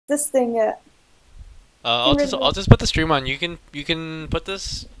this thing at? I'll just put the stream on. You can put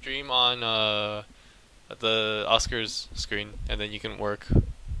this stream on the Oscars screen, and then you can work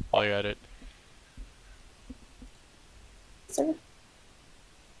while you're at it. Sorry.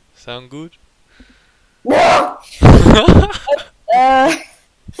 Sound good? No!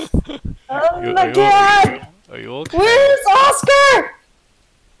 Oh my god! Are you okay? Where's Oscar?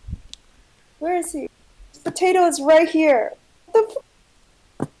 Where is he? This potato is right here. What the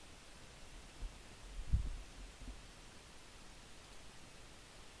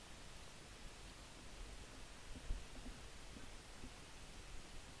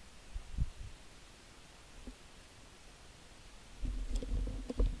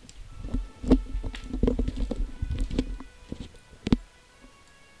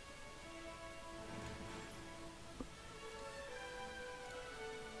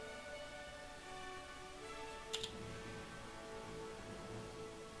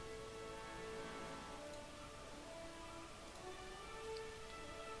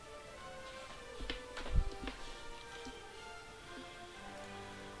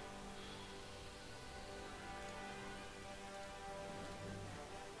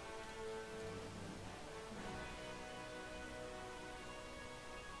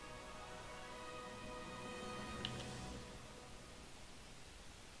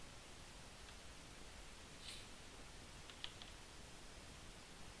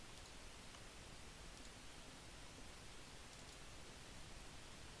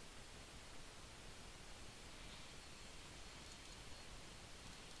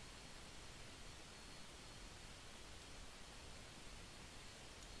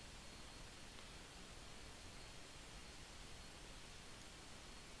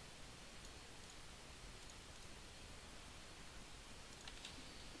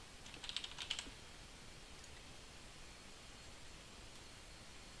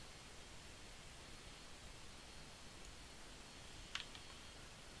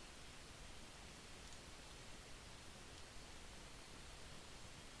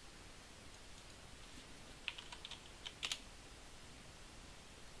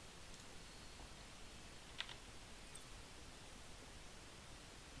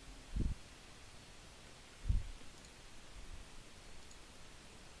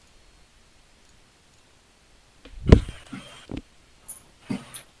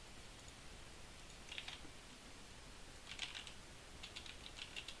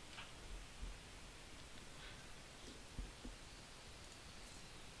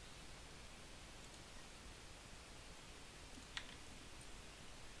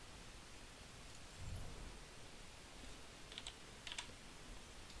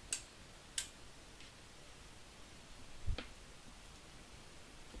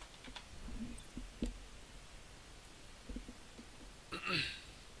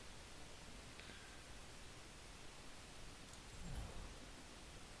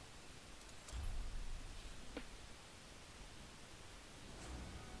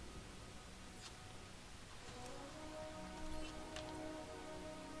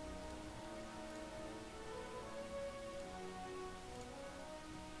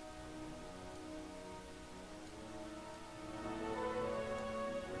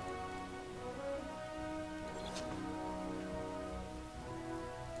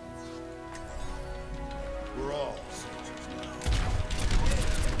We're all soldiers now.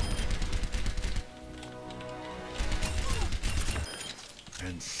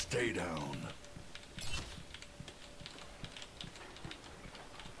 And stay down.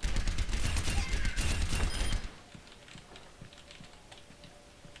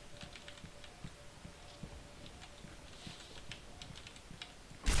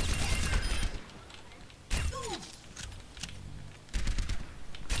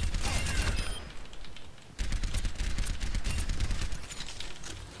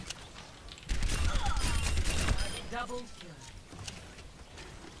 Double kill.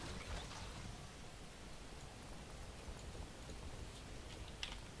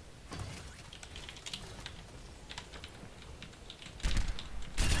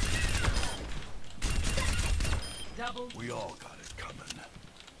 We all got it coming.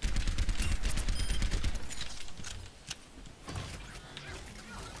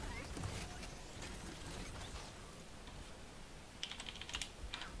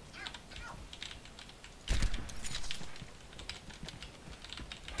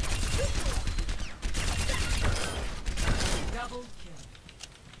 Double kill.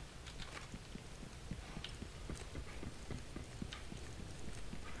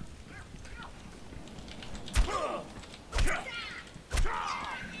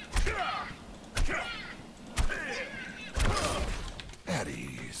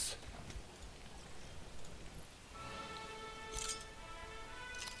 this.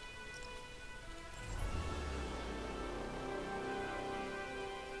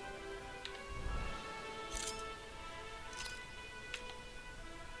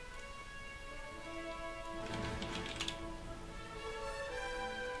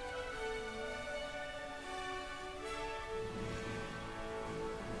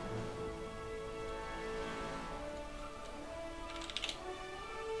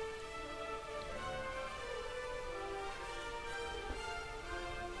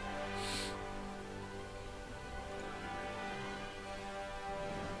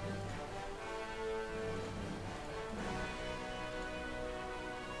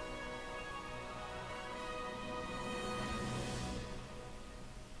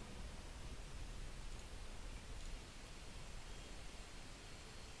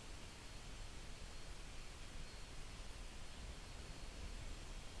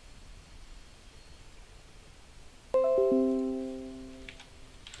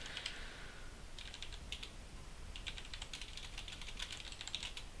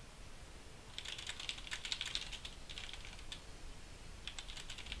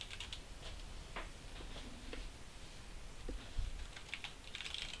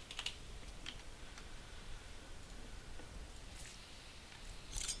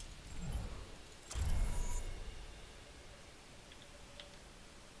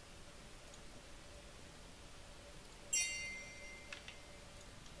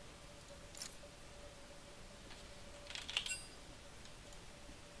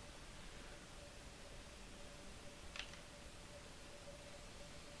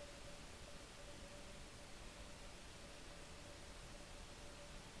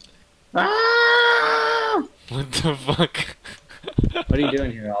 Ah! What the fuck? What are you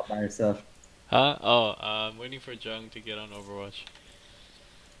doing here all by yourself? Huh? Oh, I'm waiting for Jung to get on Overwatch.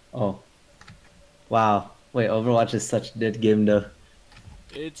 Oh. Wow. Wait, Overwatch is such a dead game though.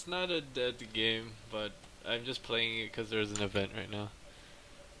 It's not a dead game, but I'm just playing it because there's an event right now.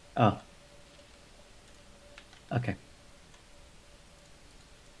 Oh. Okay.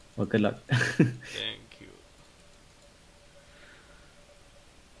 Well, good luck. Thank you.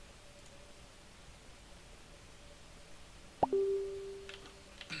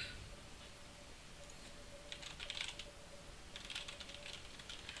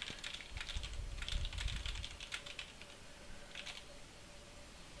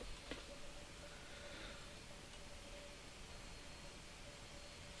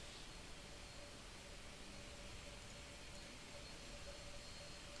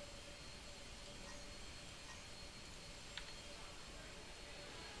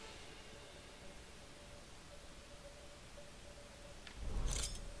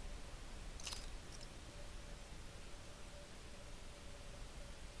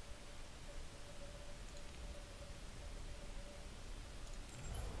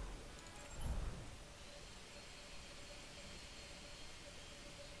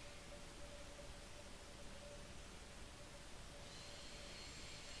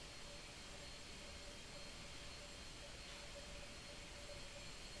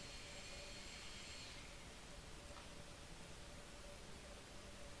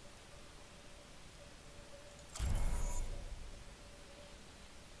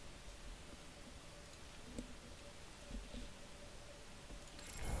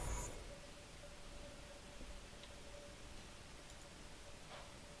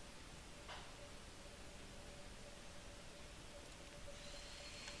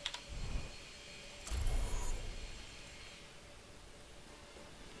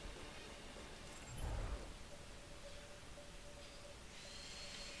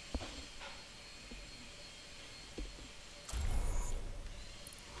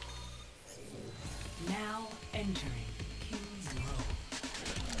 Now entering King's Row.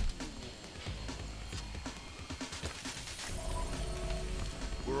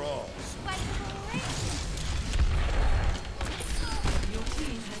 We're all Your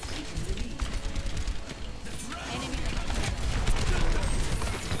team has taken the lead.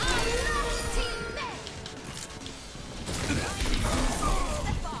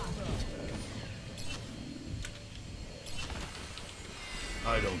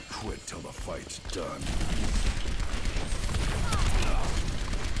 I don't quit till the fight's done.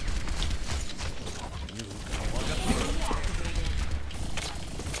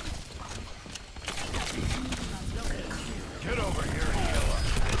 Get over here and kill him.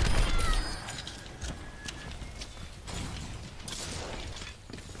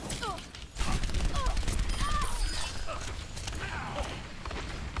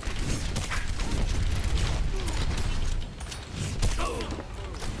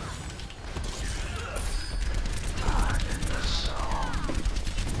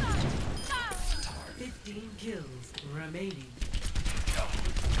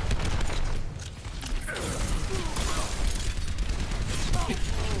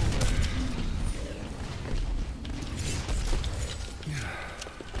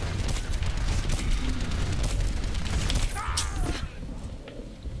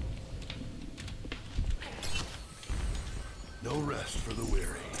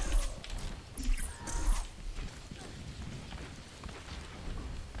 weary.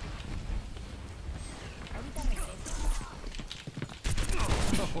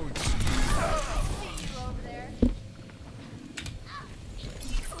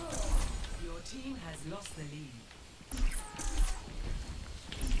 Your team has lost the lead.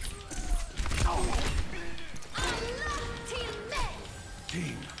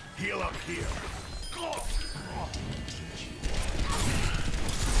 Team, heal up here.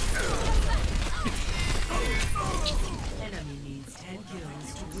 Enemy needs 10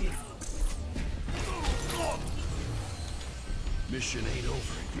 kills to win. Mission ain't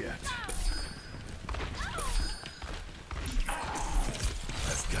over yet.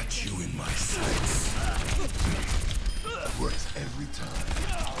 I've got you in my sights. Works every time.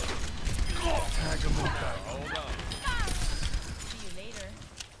 Tag him up. Hold on. See you later.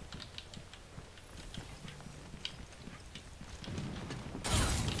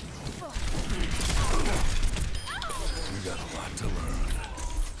 We got a lot to learn.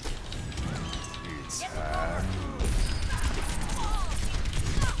 It's hard.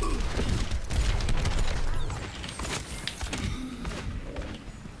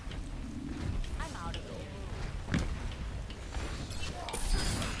 I'm out of here.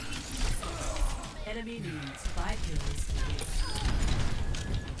 Enemy needs 5 kills to win.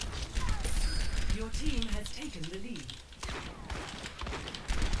 Your team has taken the lead.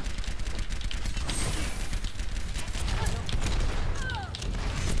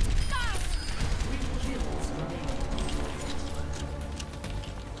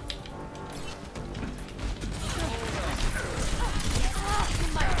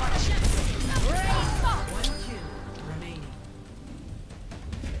 One kill remaining.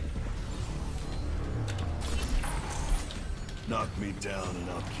 Knock me down and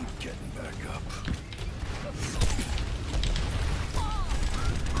I'll keep getting back up.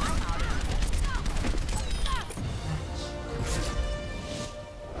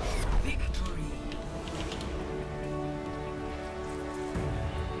 Victory.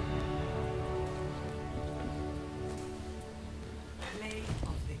 Play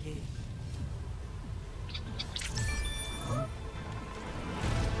of the game.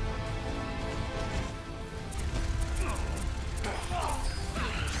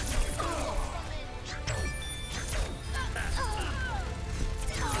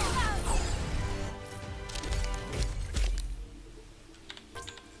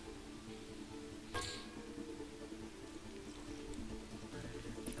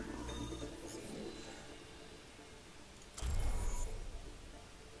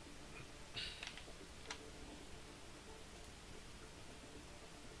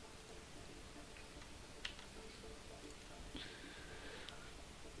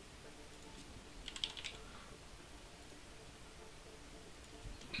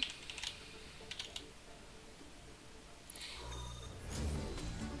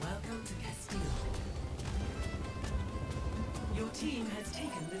 Welcome to Castile. Your team has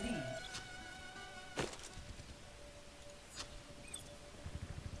taken the lead.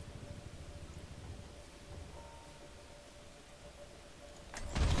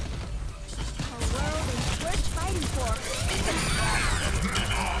 A world is worth fighting for.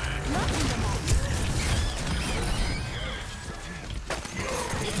 Nothing them all.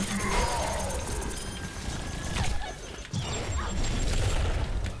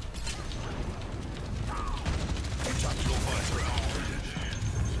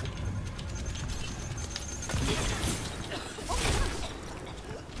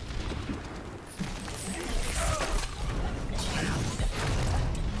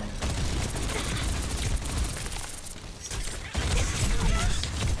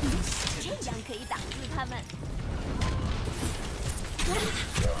可以挡住他们。 15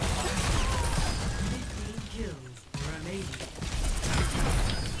 kills remaining.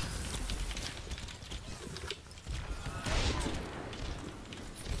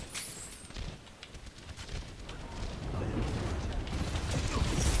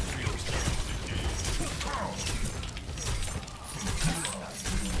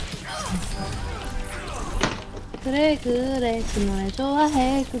 그래 그래 그 노래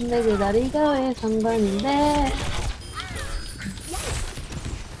좋아해 근데 그 다리가 왜 상관인데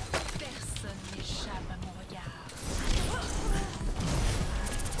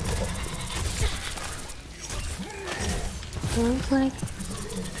Conflict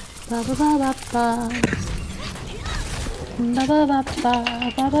바바바바바 바바바바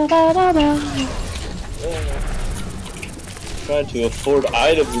바바바바바 Trying to afford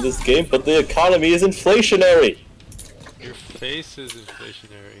items in this game, but the economy is inflationary. Your face is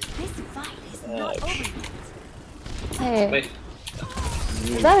inflationary. This fight is not over yet. 네 Wait.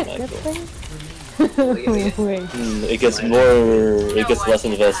 Is that a good thing? Wait. It gets less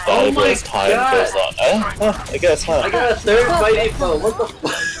and less valuable as time goes on. I guess, huh? I got a third mighty foe. What the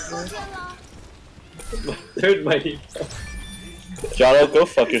fuck? Third mighty foe. Jono, go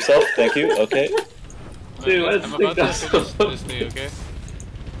fuck yourself. Thank you. Okay. Dude, I I'm about to finish this thing, okay?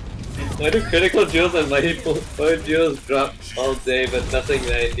 Why do critical jewels and mighty foe jewels drop all day, but nothing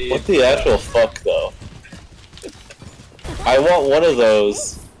that I need? What the actual fuck, though? I want one of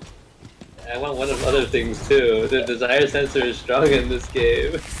those. I want one of other things too. The desire sensor is strong in this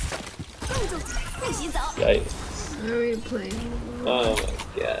game. Yikes. Are we playing? Oh my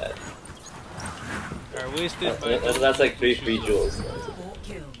god. Alright, wasted by That's like 3 free jewels. 4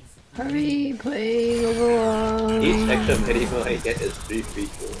 kills. Are we playing Overwatch? Each extra medieval I get is 3 free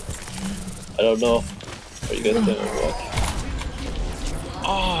jewels. I don't know. Are you guys gonna watch?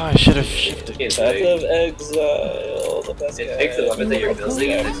 Oh, I should have shifted. It's Path like, of Exile, the best it guy. takes a weapon that you're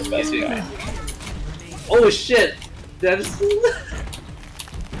building and It's it's the best easy. guy. Oh shit! That's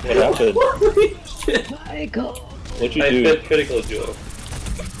What happened? Holy shit! Michael. What'd you I do? fit critical jewel.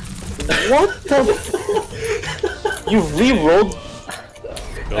 What the? You re-rolled?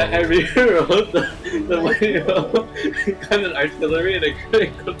 I rewrote the way got an artillery and a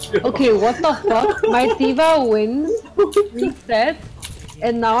critical jewel. Okay, what the fuck? My Diva wins, reset,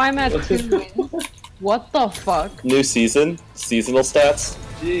 and now I'm at 2 wins. What the fuck? New season? Seasonal stats?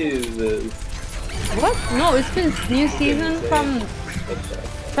 Jesus. What? No, it's been new season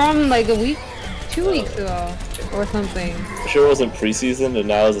from like a week, 2 weeks ago, or something. Sure it wasn't preseason and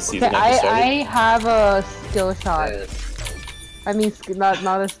now is the season Okay, after started? I have a skill shot. Yes. I mean,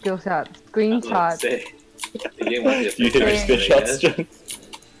 not a skill shot. Screenshot. Say, the game wants you to You did your fix spit everything, I shots, guess. Jen?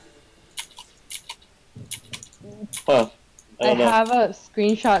 Huh. I I don't know. have a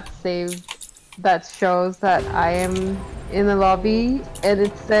screenshot saved that shows that I am in the lobby, and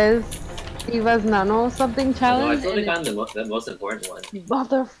it says Diva's Nano something No, I challenge. totally and found the most important one.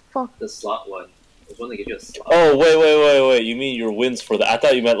 motherfucker. The slot one. There's one that gives you a slot. Oh, wait. You mean your wins for the... I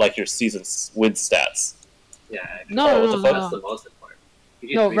thought you meant like your season's win stats. Yeah, actually. No, Oh, no, what no, the fuck? That's no. the most important. You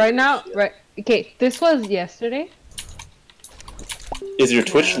get No, 3 right now, free right. Okay, this was yesterday. Is your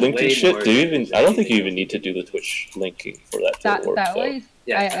Twitch linked Way and shit? more Do you than even... I don't think you anything even need to do the Twitch linking for that to That work, that though. was.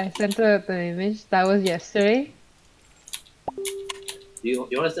 Yeah. I sent the image. That was yesterday. You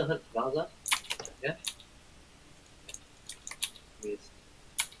want to still hunt Valza? Yeah? Yes.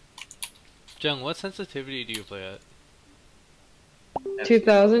 Jung, what sensitivity do you play at?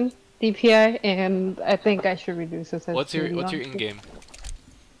 2000 DPI, and I think I should reduce the sensitivity. What's your honestly. in-game?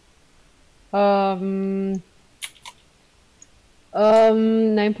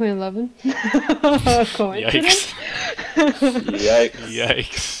 9.11. Coincidence? Yikes.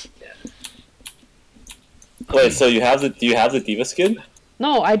 Yikes. Wait, so you have the... Do you have the Diva skin?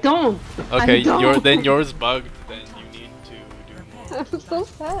 No, I don't. Okay, don't. then yours bugged. Then you need to do more. I'm so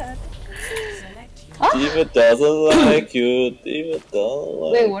sad. Select your Diva doesn't like you. Diva don't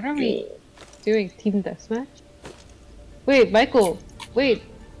like Wait, what are we you. doing? Team deathmatch? Wait, Michael. Wait.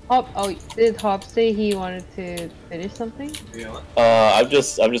 Hop. Oh, did Hop say he wanted to finish something? You know what? I'm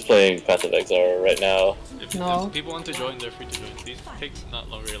just playing Path of Exile right now. If people want to join, they're free to join. These takes not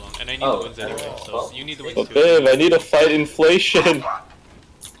very long, and I need Oh, the wins anyway. So well, you need the wins But too. babe, I need to fight inflation.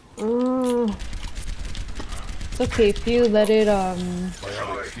 Oh. It's okay if you let it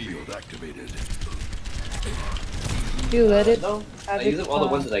Biotic field activated. if you let it No, I have use its, all the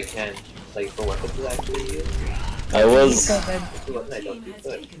ones that I can. Like for weapons that I actually use. I was go ahead. The weapons I don't do good.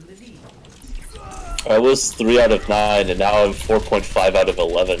 taken the lead. I was 3 out of 9, and now I'm 4.5 out of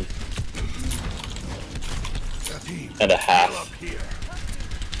 11 Team, and a up half. here.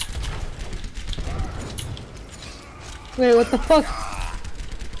 Wait, what the fuck?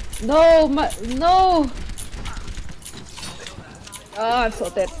 No, no! Oh, I'm so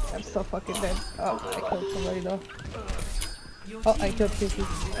dead. I'm so fucking dead. Oh, I killed somebody though. Oh, I killed two people.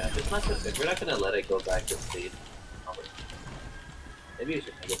 Yeah, it's not just good. We're not gonna let it go back to state. Maybe you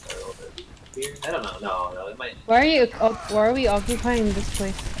should make it a little bit here. I don't know. No, it might. Why are we occupying this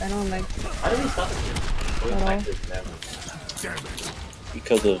place? I don't like it. How do we stop it here? Going Hello? back to this map. Damn it.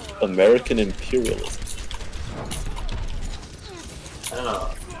 Because of American imperialism. I don't know.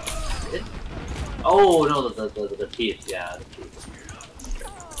 Oh no, the teeth. Yeah, the teeth.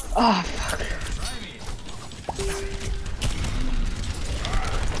 Oh, fuck.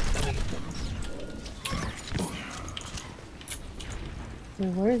 Wait,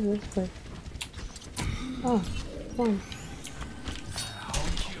 where is this place? Oh, fun.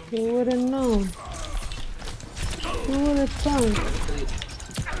 You would've known. You would've done.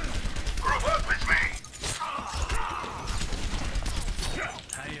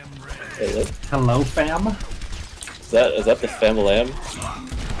 Hey, look. Hello, fam. Is that the Fam-Lam?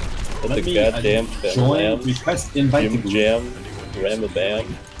 That's Let the me goddamn join. Fam-Lam. Request invite to Jim group. Jam.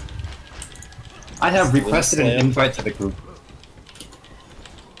 Ram-a-bam. I have requested an Slam. invite to the group.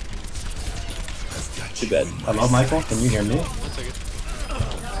 Too bad. Hello, Michael. Can you hear me? 1 second.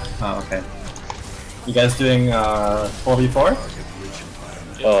 Oh, okay. You guys doing 4v4?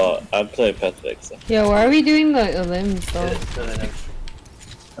 I'm playing Pathetic. So. Yeah, why are we doing the limbs though?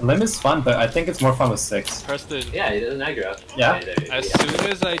 Lim is fun, but I think it's more fun with 6. Preston, Yeah, he doesn't aggro. Yeah? as soon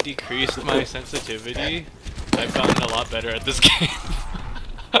as I decreased my sensitivity, I've gotten a lot better at this game.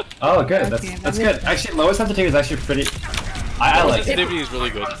 Oh, good. Okay, That's that good. Actually, lower sensitivity is actually pretty. I like it. Sensitivity is really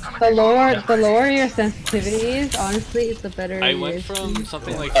good. The lower your sensitivity is, honestly, it's the better. I went from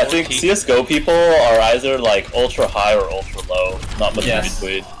something like I 14. think CSGO people are either like ultra high or ultra low, not much in Yes.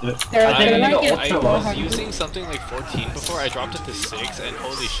 between. They're I think like the it ultra I low. was using something like 14 before, I dropped it to 6, and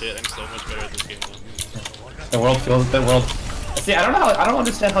holy shit, I'm so much better at this game now. The world feels. The world. See, I don't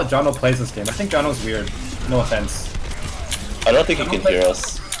understand how Jono plays this game. I think Jono's weird. No offense. I don't think he can hear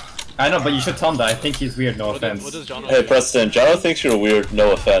us. I know, but you should tell him that. I think he's weird. No offense. What does John Hey do? Preston, Jono thinks you're weird,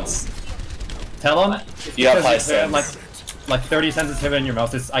 no offense. Tell him. You have Because high if you have, sense. like 30 sensitivity in your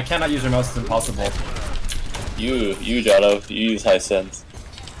mouse. I cannot use your mouse. It's impossible. You Jono, you use high sense.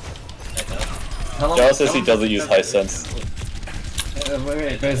 Tell him. Jono says he doesn't use high sense.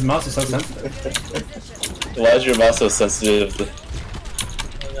 Wait, but his mouse is so sensitive. Why is your mouse so sensitive?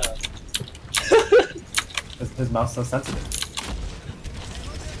 His mouse is so sensitive.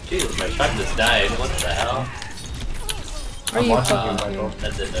 Jesus, my truck just died. What the hell? Are I'm you watching you, fucking Michael.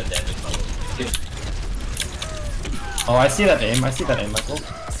 That did no damage. Oh, I see that aim. I see that aim, Michael.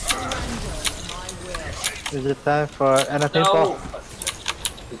 Is it time for anything? No!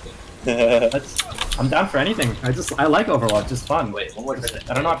 I'm down for anything. I like Overwatch. It's fun. Wait, one more second.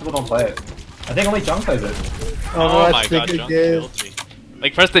 I don't know how people don't play it. I think only Jung plays it. Oh my god, John killed me.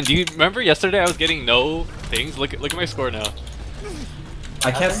 Like, Preston, do you remember yesterday I was getting no things? Look at my score now.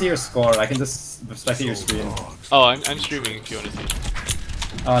 I can't see your score. I can just spectate your screen. Oh, I'm streaming if you want to see.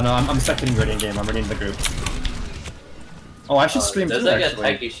 Oh no, I'm spectating your game. I'm reading the group. Oh, I should stream There's too, like actually.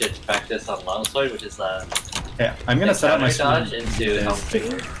 a tech you should practice on Longsword, which is Okay, I'm gonna set up my dodge stream. into Helm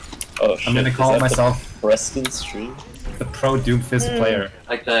Trigger. Oh shit, I'm gonna is call that myself the Preston stream? the pro Doomfist player.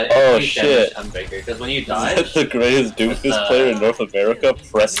 Like the Oh, increased shit. damage Unbreaker, because when you Is that dodge, the greatest Doomfist player in North America,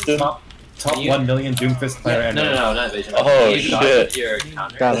 Preston? Top You- 1 million Doomfist player ever. no, not Vision. Oh, You dodge shit. with your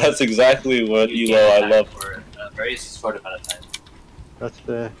counter, That's exactly what you Elo I gain love. attack for a very short amount of time. That's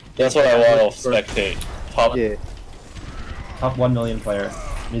the. That's what I want to spectate. Top. Yeah. Top 1 million player.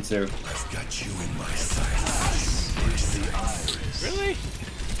 Me too. I've got you in my sights. Really?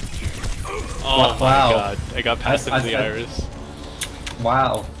 Oh my Wow. god, I got past him to the I- iris.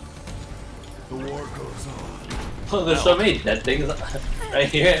 Wow. The war goes on. Oh, there's so many dead things right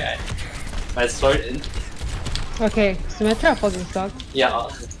here. My sword. Okay, Symmetra fucking sucks. Yeah.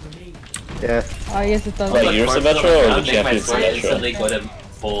 Yeah. Oh, yes, it does. Like your Symmetra or the champion My sword instantly Symmetra? go to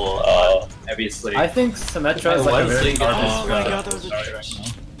full every swing. I think Symmetra is like a One very swing garbage is Oh my god, that was a rush.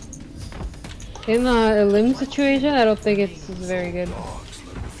 In a limb situation, I don't think it's very good.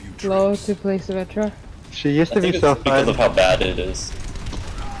 Low to play Symmetra. She used I to think be it's so because fun. of how bad it is.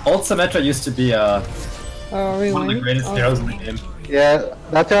 Old Symmetra used to be Oh, are we one of the winning? greatest Oh. heroes in the game. Yeah,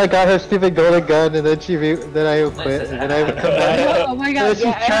 that's how I got her stupid golden gun, and then then I quit, and then I would come back. Oh my And god, she's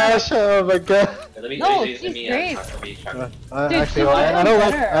yeah. trash. Oh my god. Let me, No, let me, she's let me, great. let me try. Dude, Actually, she's I don't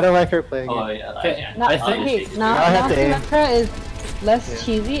like. better. I don't like her playing Oh it. yeah, Okay, yeah. I Now, think- okay, now, I have now to aim. Symmetra is less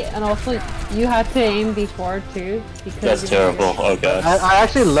cheesy, and also you had to aim before too. Because That's terrible. Oh god. I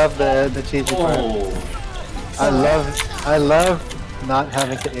actually love the cheesy part. Oh, I love not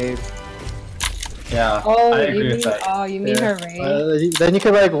having to aim. Yeah, Oh, I you agree mean, with that. oh, you mean her range? Then you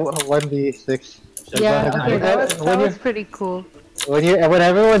can like 1v6. Yeah, When okay, that you're- was pretty cool. when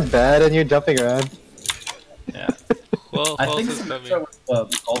everyone's bad and you're jumping around. Yeah. Well, I false think is Symmetra coming.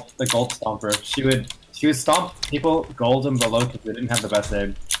 was the gold stomper. She would stomp people gold and below because they didn't have the best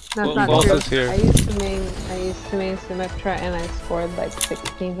aim. That's Well, not Boss true. is here. I used to main Symmetra, and I scored like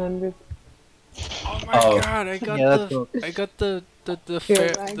 1600. Oh my Oh. god, I got Yeah, that's cool. the Here,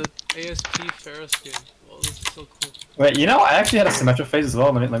 the ASP Pharaoh skin. Oh, this is so cool. Wait, you know, I actually had a Symmetra phase as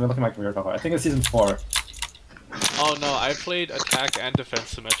well. Let me look at my career profile. I think it's season 4. Oh no, I played attack and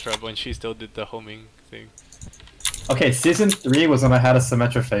defense Symmetra when she still did the homing thing. Okay, season 3 was when I had a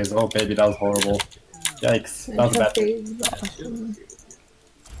Symmetra phase. Oh baby, that was horrible. Yikes, that was bad.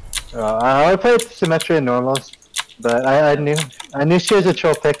 I played Symmetra in normals. But I knew she was a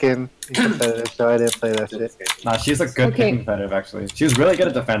troll pick in competitive, so I didn't play that shit. Nah, she's a good pick in competitive actually. She was really good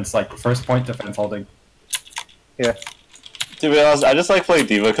at defense, like first point defense holding. Yeah. To be honest, I just like playing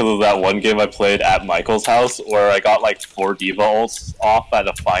D.Va because of that one game I played at Michael's house where I got like 4 D.Va ults off at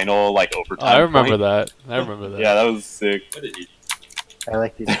the final like overtime. I remember point. that. I remember that. Yeah, that was sick. What did you I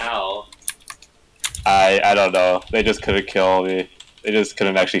like these. How? I don't know. They just couldn't kill me. They just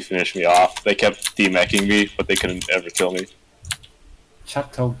couldn't actually finish me off. They kept demeching me, but they couldn't ever kill me.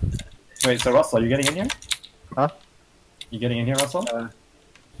 Chateau. Wait, so Russell, are you getting in here? Huh? You getting in here, Russell?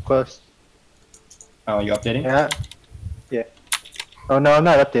 Close. Oh, you updating? Yeah. Yeah. Oh no, I'm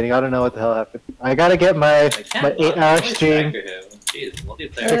not updating. I don't know what the hell happened. I gotta get my 8-hour stream. Jeez,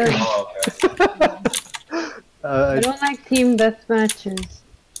 multiplayer. I don't like team deathmatches.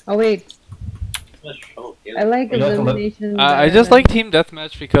 Oh wait. I like elimination. I just like team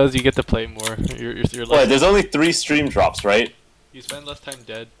deathmatch because you get to play more. You're Wait, there's only 3 stream drops, right? You spend less time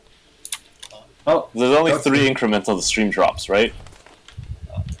dead. Oh, there's only 3 incremental stream drops, right?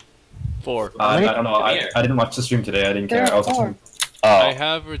 4. I don't know. I didn't watch the stream today. I didn't care. I was watching. Oh, I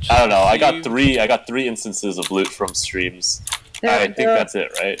have I don't know. I got 3. I got 3 instances of loot from streams. I think that's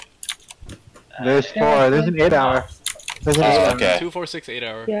it, right? There's 4. There's an 8-hour. There's an 8-hour. Okay. 2, 4, 6, 8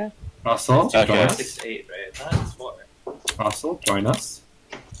 hour. Yeah. Russell, Okay. join us. 6, 8, right? That's 4. Russell, join us.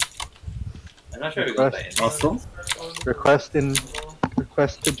 I'm not sure if it goes by Russell. Request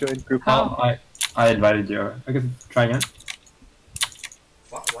to join group. Oh, I invited you. I can try again.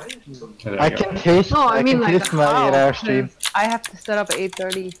 Why Okay, I can taste. No, I mean can like taste my how, 8-hour stream. 'cause I have to set up at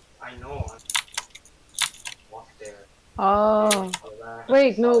 8:30. I know. Oh.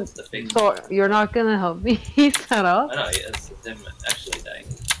 Wait, no. So you're not gonna help me set up? I know, it's them actually dying.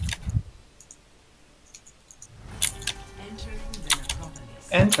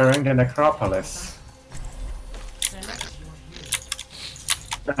 Entering the necropolis.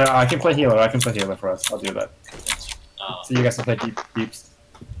 I can play healer. I can play healer for us. I'll do that. Oh. So you guys will play deeps.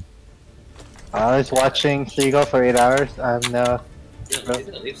 I was watching Seagull for 8 hours. I'm no.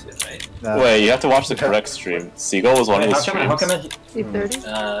 Wait, you have to watch the correct stream. Seagull was one of the streams. 8:30.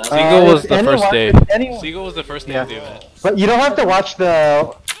 Seagull was the anyone- first day. anyone- Seagull was the first day of the event. But you don't have to watch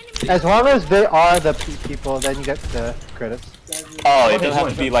the. As long as they are the people, then you get the credits. Oh, it doesn't have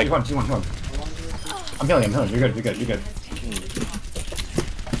to be like. I'm healing. You're good. You're good.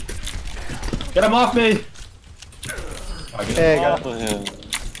 Get him off me! Hey, got him.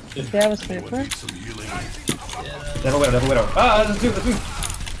 Yeah, I was sniper. Devil widow. Ah, let's do.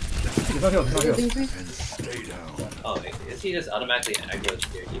 He's not healed. Oh, is he just automatically aggro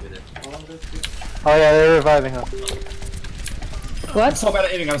here, even if... Oh yeah, they're reviving him. What? I'm so bad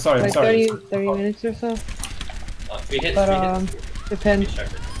at aiming. I'm sorry. Like 30 minutes or so. Oh, 3 hits, But depends.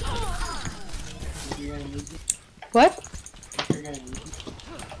 What?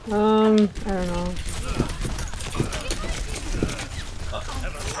 I don't know.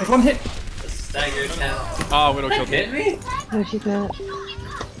 Like 1 hit. Stagger count. Oh, Widow killed Hit me? No, she's not.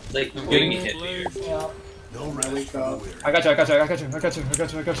 Like, getting hit me. I got you.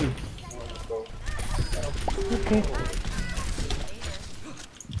 Okay.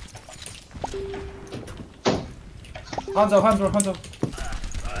 Hanzo.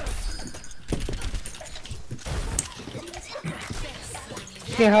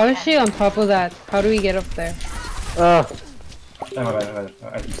 Okay, how is she on top of that? How do we get up there? My bad.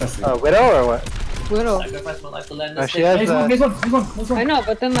 Widow or what? Widow. Sacrifice my life to land No, this she has. He's one. I know,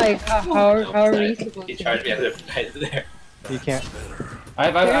 but then like, how are we supposed He to? charged me right there. You can't.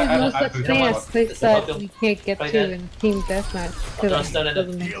 There is no such thing as place that Welcome. we can't get Right to there. in team deathmatch because it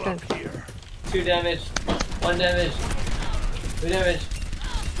doesn't make sense. 2 damage. 1 damage. 2 damage.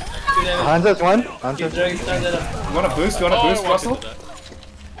 2 damage. Hanzo's one. Keep Hanzo's. throwing stuns at him. You wanna boost, Russell?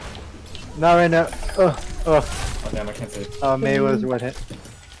 Not right now. Oh damn, I can't save. Oh, May was 1 hit.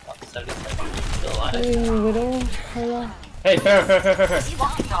 70 seconds. Still alive. Widow, hello. Hey, fair.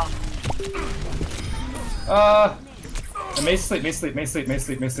 May sleep.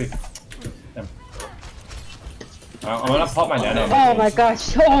 Damn. I'm gonna pop my nano.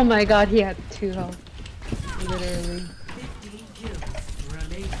 Oh my god, he had 2 health. Literally.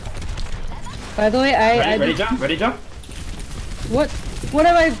 By the way, Ready jump? What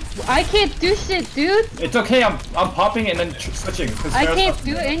am I can't do shit, dude! It's okay, I'm popping and then switching. I can't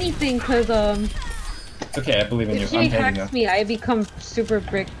do anything cause It's okay, I believe in you. if she I'm taking hacks me, I become super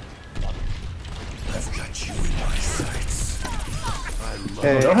brick. I've got you in my sights.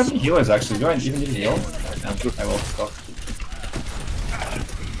 I don't have any healers actually. Do I even need a heal? I will stop.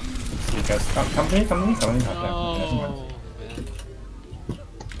 See you guys. Come to me. Okay, never mind.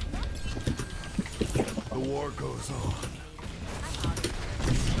 The war goes on.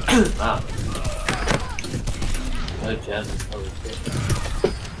 Wow. No gem. Holy shit.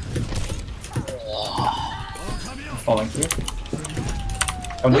 Falling through.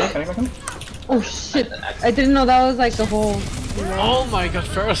 Come here, can I come? Oh shit! I didn't know that was like the whole. Oh my god,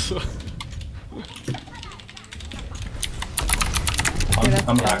 Ferris!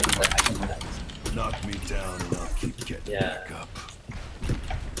 I'm back. Knock me down and I'll keep getting back up.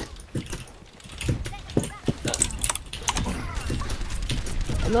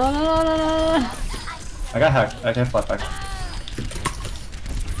 No. I got hacked. I can't flat back.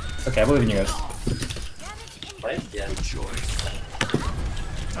 Okay, I believe in you guys. Right? Yeah. Good choice.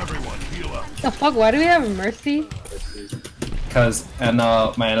 Everyone heal up. The fuck? Why do we have Mercy? Cause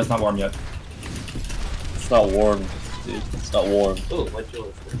my Ana's not warm yet. It's not warm, dude. It's not warm. Oh, what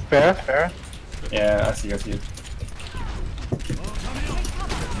jewel? Fair. Yeah, I see you.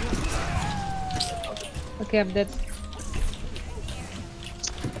 Okay, I'm dead.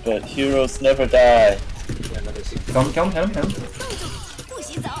 But heroes never die. Kill him.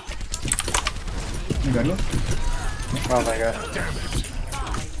 You got you? Oh my god.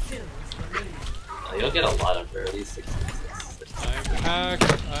 You'll get a lot of early 66. I'm hacked.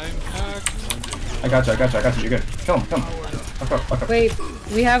 I got you. You're good. Kill him. Fuck up. Wait,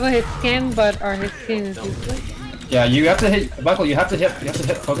 we have a hit scan, but our hit scan is useless. Yeah, you have to hit. Michael, you have to hit.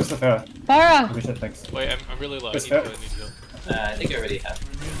 Focus the Pharah. Farah! Okay, shit, thanks. Wait, I'm really low. I Where's need to Fer- heal. I think I already have.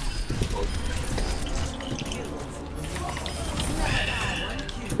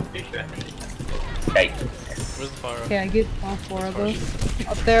 Hey. Where's the fire? Okay, I get all 4 of those.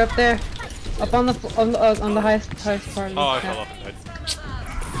 Up there. Up on the highest part of the Oh, I fell off and died.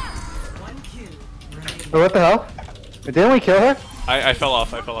 Oh, what the hell? Didn't we kill her? I fell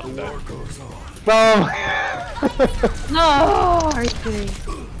off and died. No! No! Are you kidding?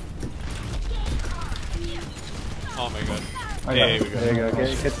 Oh my god. I got Hey, it. we go. There you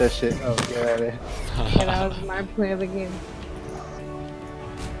go, get that shit. Oh, get out of there. Yeah, that was my play of the game.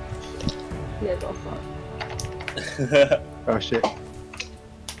 Yeah, go fuck. Oh shit.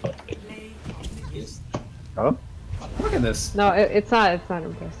 Oh? Look at this. No, it's not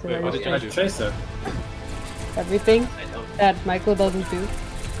impressive. Wait, I what just did you do? Tracer. everything that Michael doesn't do.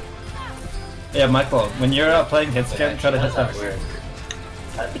 Yeah, Michael, when you're playing hit scan, try to hit them.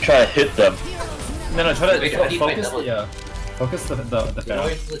 Try to hit them. No, try to Wait, how do you fight focus. double? Yeah, focus the You know what Pharah,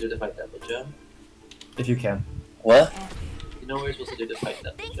 you're supposed to do to fight double jump? if you can. What? You know what you're supposed to do to fight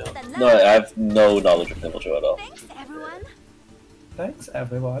double jump? No, I have no knowledge of Double Joe at all. Thanks, everyone. Thanks,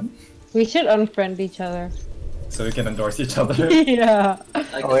 everyone. We should unfriend each other. So we can endorse each other. Yeah.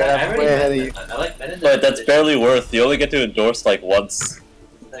 Like, Oh, yeah, I already way ahead of met you. them. I like met But that's barely worth. You only get to endorse like once.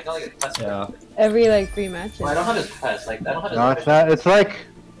 I got like a quest. Yeah. Every like 3 matches. Well, I don't have his quest. Like, I don't have his No, it's not. It's like.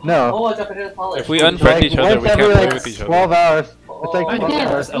 No. Oh, I got better polish. If we It's unfriend like each other, once we can't every, play like, with each 12 other. hours. It's like Oh, We 12 can,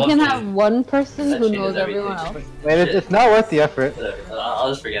 hours. we can have one person That who changes knows everyone everything. else. Man, it's not worth the effort. I'll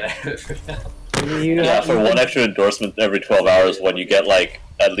just forget it. Yeah, for one extra endorsement every 12 hours when you get like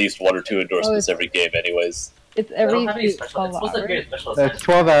at least 1 or 2 endorsements every game anyways. It's I every don't have any 12 special. It's supposed to hours. be a special It's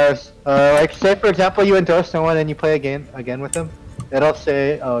 12 hours. Like, say for example, you endorse someone and you play again with them. It'll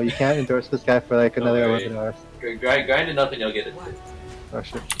say, oh, you can't endorse this guy for like another 11 hours. Grind it up and you'll get it. Oh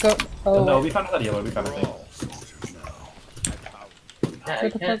shit. Go. Oh, No, we found that healer. We found a thing. Yeah, I where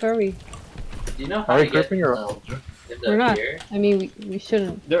the fuck can't. are we? Do you know how Are we to get grouping or- We're not. here? I mean, we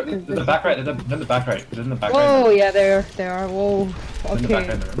shouldn't. They're in the back right. They're in the back right. They're in the back Whoa, right. yeah, there are. Whoa. They're in the back Okay.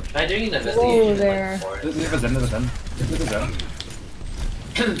 right in the room. I'm doing an Whoa investigation. there. Like, for it. There's a Zen. There's a Zen.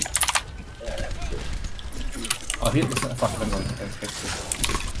 Oh, he fuck them. Okay.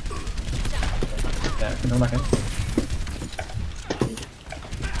 Yeah, come back in.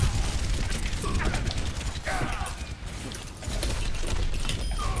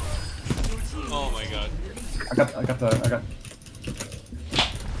 Oh my god. I got.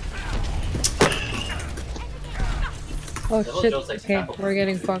 Oh Double shit. Joe's like Okay, snap. we're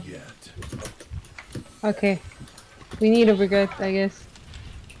getting fucked. Okay. We need a brigade, I guess.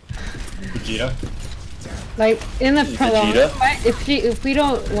 Vegeta. Like in the prolonged Vegeta? fight, if we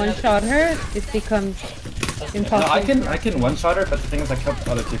don't one shot her, it becomes No, impossible. I can one shot her, but the thing is, I killed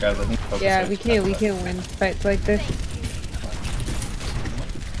the other 2 guys. I need to focus Yeah, it. we can't win fights like this.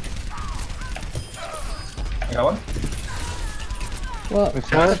 I got one. Well,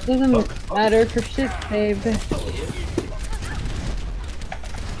 Which one? it doesn't matter for shit, babe. Let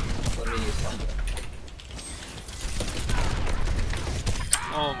me use something.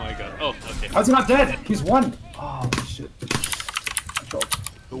 Oh my god. Oh, okay. How's he not dead? He's one. Oh shit. I killed.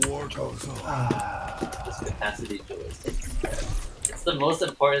 The war goes on. This capacity jewel is it's the most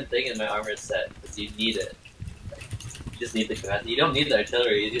important thing in my armor set because you need it. just need the capacity. You don't need the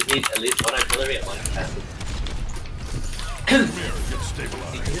artillery. You just need at least one artillery and one capacity.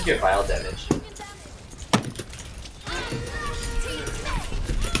 This is your vial damage.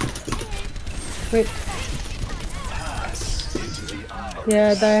 Wait.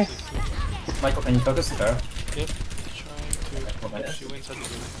 Yeah, die. Michael, can you focus there? Yep. Trying to shoot inside the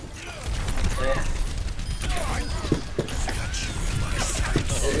room.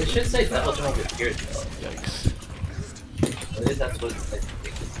 It should say double jump with gears though. Yikes. At least that's what it's like.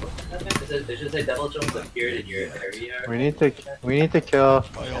 It should say double jump with gears in your area. We need to kill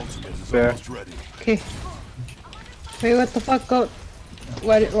Bear. Okay. Wait, what the fuck? Go.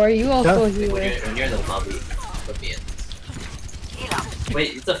 Why are you also When here? you're in the lobby, put me in.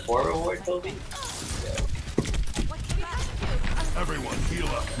 Wait, it's a 4 reward, Toby? Everyone heal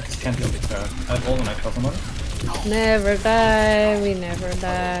up. I just can't deal with Sarah. I have all the night Pokemon. Never die. We never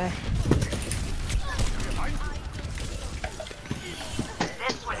die.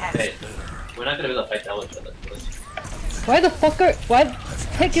 Hey, we're not gonna be able to fight that one, but Why the fuck why the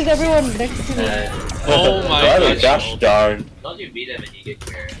heck is everyone next to me? Oh my Brother, gosh. gosh darn. don't you beat him and you get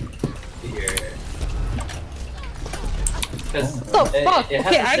your Because What the fuck?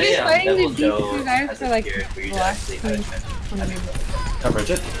 Okay, I've been fighting the Devil Joe these guys has for a like gear for you the to last actually fight him. Coverage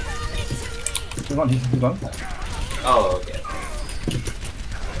it. Who's on? Who's on? Oh, okay.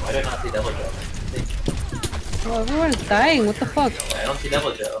 Why do I not see Devil Joe? Oh, everyone's dying. What the fuck? I don't see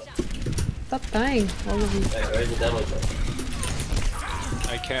Devil Joe. Stop dying, all of you. Where's the Devil Joe?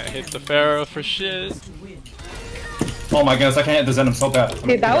 I can't hit the Pharaoh for shit. Oh my goodness, I can't hit the Venom so bad.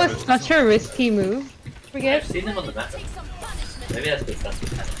 Okay, that was such a risky move. I've Forget. seen him on the map. Maybe that's good stuff.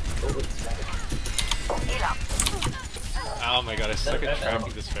 Oh my god, I suck at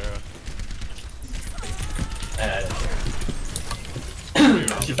trapping this Pharaoh.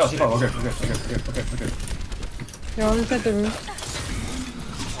 She fell, we're good. They're all inside the room.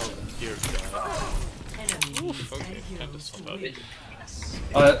 Dear god. Oof, okay, kind of stuff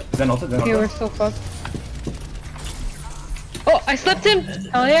out. Zen ulted, Okay, we're so fucked. Oh, I slept him!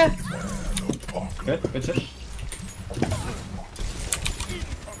 Hell yeah! Good shit.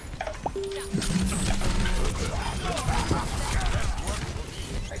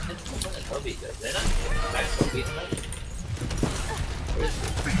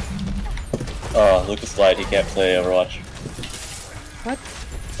 Oh, Lucas lied, he can't play Overwatch. What?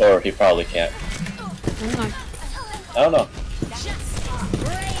 Or he probably can't. I'm not. I don't know.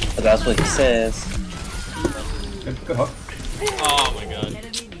 But that's what he says. Good hook. Oh my god.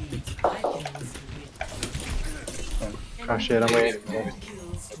 Oh shit, I'm waiting.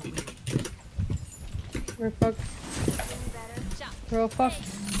 We're fucked. We're all fucked.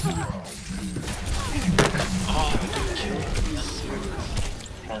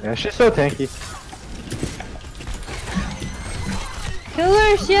 Yeah, she's so tanky. Kill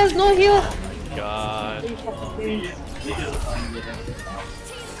her! She has no heal! God.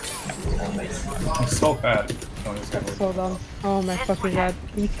 I'm so bad. Oh, this guy That's so dumb. Oh my fucking god.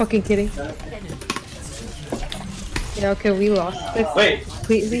 Are you fucking kidding? Yeah, okay, we lost it. Wait, you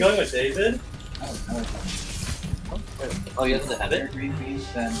Completely. going with David? Oh, he doesn't have it?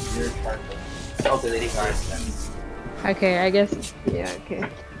 Oh, deleting cards. Okay, I guess. Yeah, okay.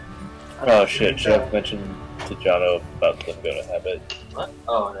 Oh shit, should have mentioned to Jono about them going to Habit. What?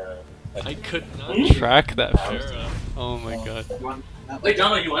 Oh, no. I could not track that Pharaoh. Oh my god. Wait,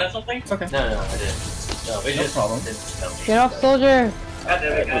 John, you wanted something? It's okay. No, I didn't. No, we No just problem. didn't. Get off, soldier! God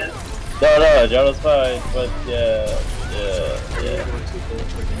damn it, guys. No, Jono's fine, but yeah.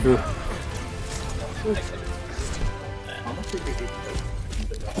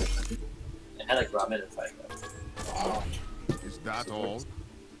 I had like ramen and fried rice. Is that all?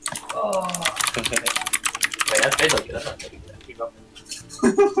 Oh. Wait, that's Faisal. That's not Toby. Keep up.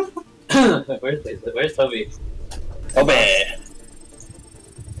 Where's Faisal? Where's Toby? Toby!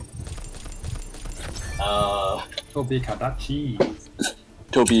 Tobi Kadachi.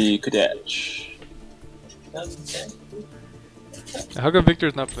 Toby Kadech. Okay. How come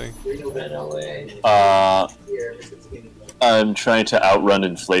Victor's not playing? Ran away. I'm trying to outrun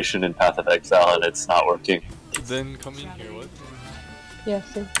inflation in Path of Exile and it's not working. Then come in here, what? Yeah,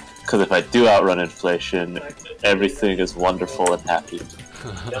 see. Because if I do outrun inflation, everything is wonderful and happy.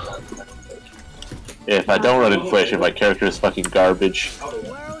 If I don't run inflation, my character is fucking garbage.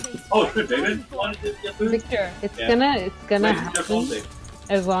 Oh, it's good, David. Victor, it's gonna happen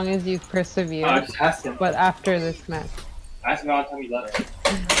as long as you persevere. But after this match. Ask me on time you left.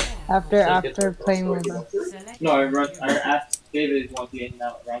 After playing with us. No, I asked David if he wants to get in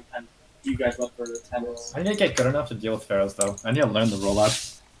now around time. You guys left for 10 minutes. I need to get good enough to deal with Pharaohs though. I need to learn the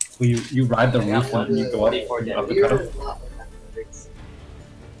rollouts. you ride the roof and you go up the cutter.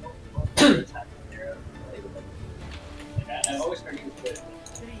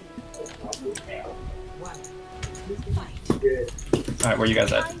 Alright, where you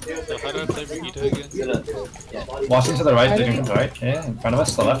guys at? So how do I play Brigitte again? Watching to the right, digging to the right. Yeah, in front of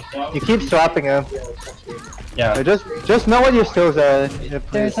us, to the left. You keep swapping them. Yeah. Just know what your skills are.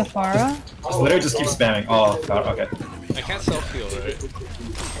 There's a Pharah. Just literally just keep spamming. Oh god, okay. I can't self-heal, right?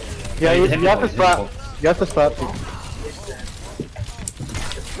 Yeah, you have to swap. You have to swap.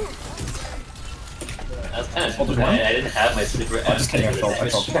 That's kind of cool. I didn't have my super. I'm just kidding, I trolled.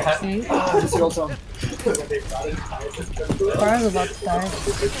 Okay. Ah, this is the old song. Pharah's about to die.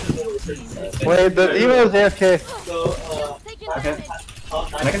 Wait, the Evo is AFK. Okay.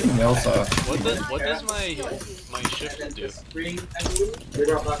 Can I get some nails? What does my shift do?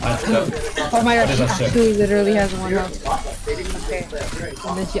 Oh my What gosh, is she that shit? actually literally has one health. Okay.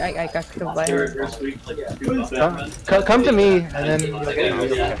 And then I got killed by her. Come to me, and then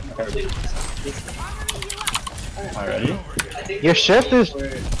Alrighty. your shift is.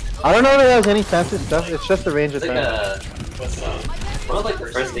 I don't know if it has any fancy stuff. It's just the range It's attack. one of like the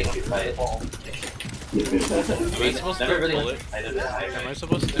first things you fight. Am I supposed to pull it? Am I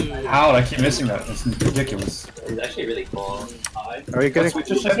supposed to... How? I keep missing that. It's ridiculous. It's actually really cool. Are you good?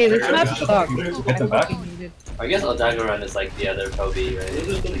 Okay, this map sucks. Get them back. I guess Aldaga is like the other Kobe, right?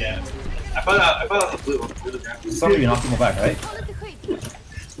 I found out the blue one. Some of you knock people back, right?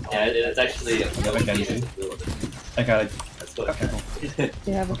 Yeah, it's actually. I got a Genji. I got a. Okay, cool.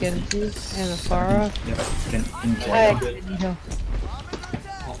 They have a Genji and a Pharah. Yeah, but I need help.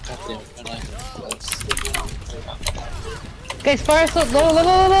 Guys, Pharah so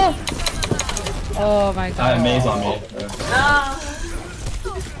low. Oh my god. Maze on me.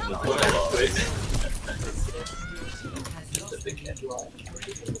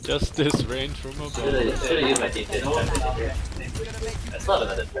 Justice range from above. Should've used my team. That's not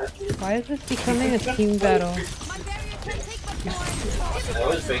another trap. Why is this becoming a team battle? I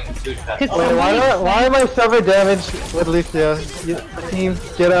was making two traps. Wait, why am I server damaged with Lucio? Team,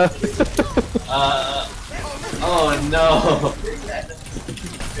 get up. Oh no.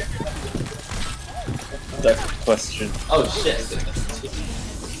 That question. Oh shit.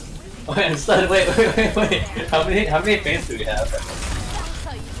 Wait, I'm stunned. Wait. How many fans do we have?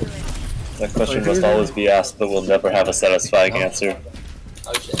 That question must always be asked, but will never have a satisfying answer.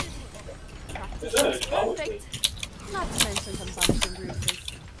 Oh shit. Perfect. Not to mention some bumps and bruises.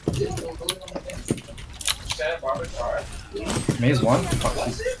 Maze 1? Fuck,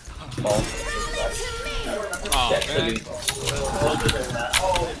 she's bald. Oh, man.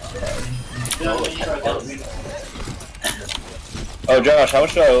 Oh, Josh, how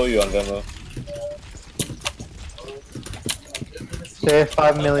much do I owe you on Venmo? Say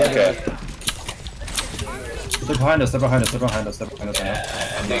 5 million. Okay. They're behind us, they're behind us. I'm kind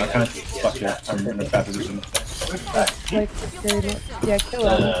of stuck here. I'm in a bad position. Like, yeah, kill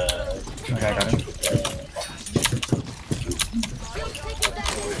him. Okay, I got him.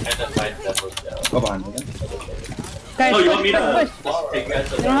 Go behind me again. Guys, Oh, you want me to push. Take you guys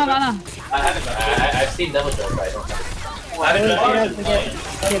to I don't have Ana. I haven't. I've seen Double Jump, but I don't have it. I have to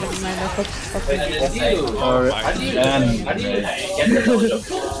get him in my fuck. Wait, how do you get the Double Jump?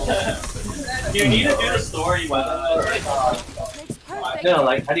 You need to do the story No,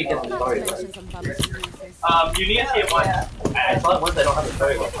 like, how do you get the story? You need to see it once. I saw it once, I don't have the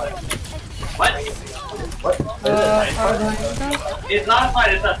story one. What? What? It's not a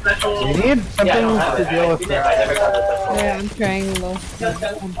fight, it's a special... You need something Yeah, I don't have to it. deal with I never got the special. Yeah, I'm trying low.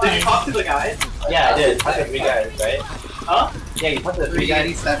 Did you talk to the guys? Yeah, I did. Talk to 3 guys, right? Huh? Yeah, you talked to the 3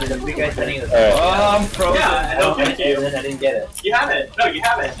 guys. The 3 guys sending the Alright. Oh, I'm frozen. Yeah, I don't get it, and then I didn't get it. You have it. No, you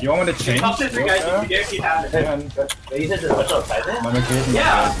have it. You want me to change? Talk to the 3 guys, you guarantee you have it. Man, But you said the special assignment? my location.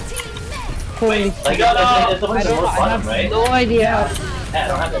 Yeah. Holy Like, shit. it's the one I that's don't. most I fun, have right? no idea. Yeah, I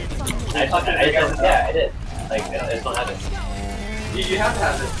don't have it. I talked to yeah, I did. Like, I just don't have it. You have to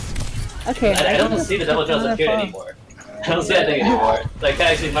have it. Okay. I don't see the Double Jump appear anymore. I don't see that thing anymore. Like,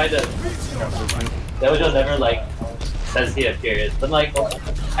 actually, my Double Jump never, like, says he appears. But, like,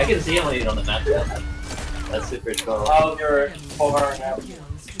 I can see him when he's on the map. That's super cool. Oh, you're 4 hours now.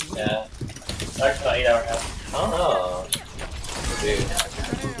 Yeah. Actually, 8 hours now. Oh. Dude.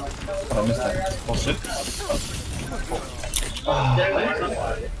 Oh, I missed that. Oh shit.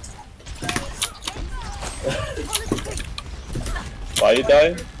 Why you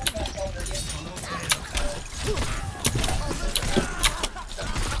dying?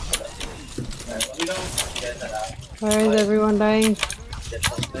 Why is everyone dying?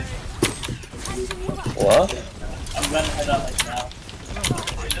 What? I'm gonna head out like now.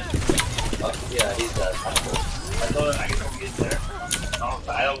 Oh, yeah, he's I told him I can get there.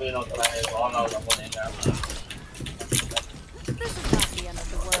 I don't really know what that is. All I know is I'm going in there. This is not the end of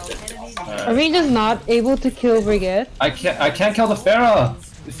the world. Enemies Are we just not able to kill Brigitte? I can't kill the Pharah!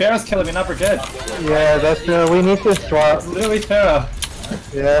 The Pharah's killing me, not Brigitte. Yeah, that's we need to swap. Literally Pharah.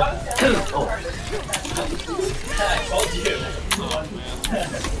 Yeah.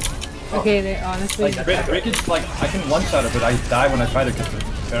 Okay, they honestly. Like, Brigitte's like, I can one-shot her, but I die when I try to kill the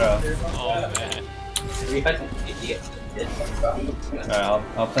Pharah. Oh man. Alright,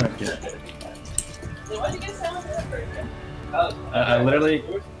 I'll play it here. I literally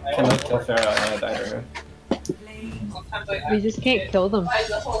cannot kill Pharah and I died to her. We just can't kill them. No,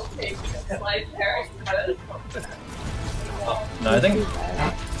 I think...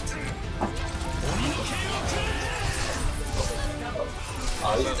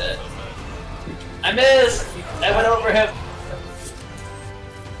 Oh, he's dead. I missed! I went over him!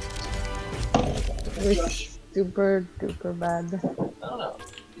 We're super duper bad. I don't know.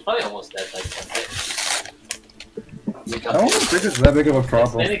 He's probably almost dead, like, I don't think it's that big of a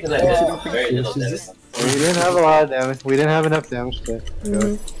problem. maybe because I missed very little damage. We didn't have a lot of damage. We didn't have enough damage to.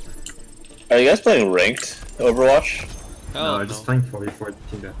 Are you guys playing ranked Overwatch? Oh, I'm just playing 4v4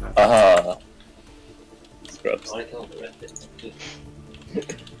 team deathmatch. Scrubs. I want to kill the red bit.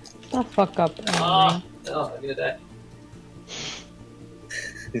 Oh, fuck up. Oh, no, I'm gonna die.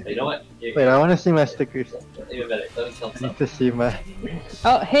 You know what? Wait, I want to see my stickers. Even better, let me kill I need some. to see my.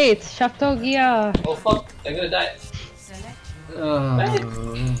 Oh, hey, it's Chateau Gia. Oh fuck, I'm gonna die.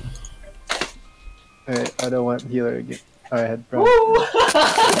 Alright, I don't want healer again. Alright, bro.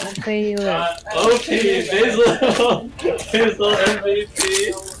 Say healer. OP, Basil! Basil MVP!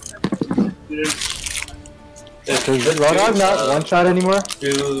 Does Roadhog not one shot anymore?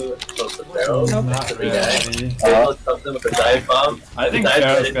 Too close to barrel. Nope. Not really. Comes in with a dive bomb. I think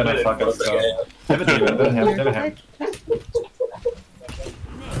Pharah's gonna fuck us up. Give it to him, give it to him.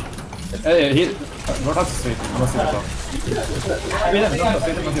 Hey, he... Roadhog's sweet, mostly the top.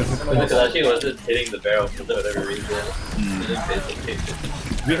 Because actually wasn't hitting the barrel for whatever reason.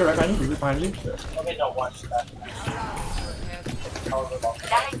 Reaper right behind you, Reaper behind you. Okay, don't watch that.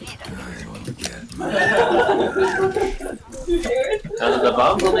 The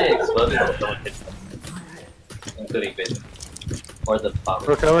bombs only explode if someone hits them. Including Finn. Or the bomb.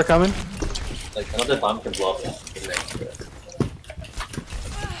 We're coming. Like, another bomb can blow up.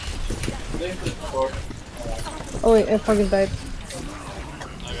 Oh wait, I fucking died.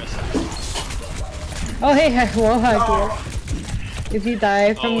 Oh hey, I wall hack here. If you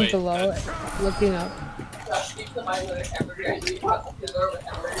die from below, looking up.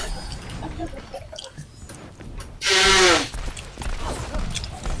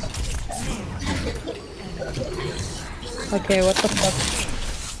 Okay, what the fuck?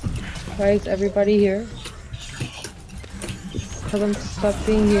 Why is everybody here? Tell them to stop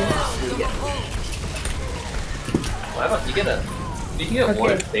being here. Why about you can get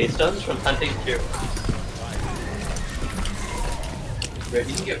more base stuns from hunting too. You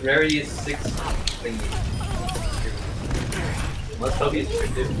can get rarity 6 thingy. Unless Toby's for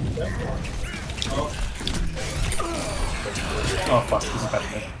 2. Oh fuck, this is bad.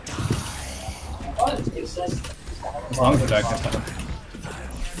 As long as the Jack can't happen.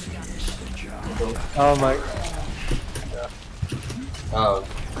 Oh my. Oh.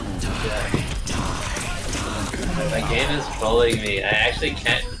 My game is trolling me. I actually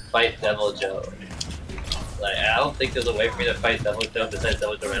can't fight Devil Joe. Like, I don't think there's a way for me to fight Devil Joe besides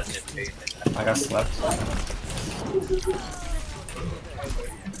Devil Joe running into me like that. I got slept.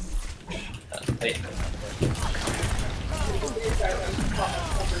 Wait.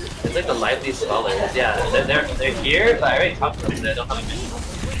 It's like the lively scholars. Yeah, they're here, but I already talked to them. They don't have a mission.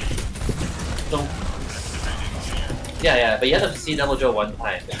 So, yeah, but you have to see Devil Joe one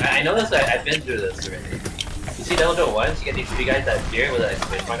time. I know this. I've been through this already. You see Devil Joe once, you get these 3 guys that appear with a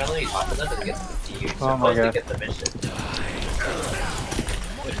exclamation mark on them. You talk to them, and they get to see you. You're supposed to get the mission.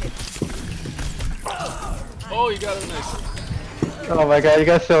 Oh, you got it nice. Oh my god, you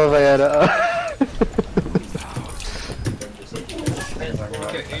got so bad.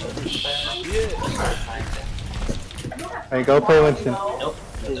 Alright, go play Winston. Nope.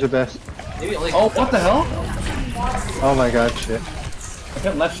 He's the best. Oh, what the hell? Oh my god, shit. I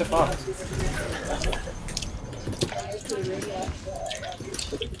got left shift off.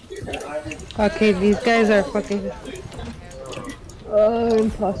 Okay, these guys are fucking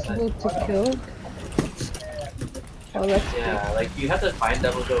impossible to kill. Oh, that's Yeah, like you have to find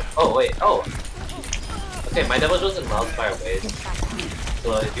Devil Joe. Oh wait, oh. Okay, my Devil Joe's in Wildfire Waste.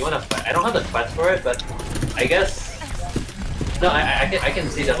 So if you wanna fight, I don't have the quest for it, but I guess No, I can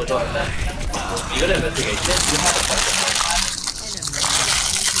see double jump that. You go to investigation, you have a question.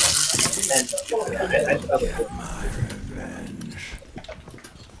 And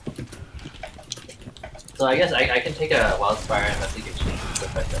so I guess I can take a wildfire investigation.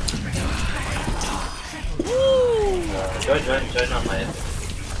 Join on my end.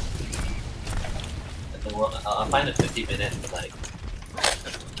 And then I'll find a 50-minute like.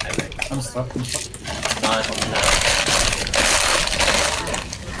 I'm stuck. No.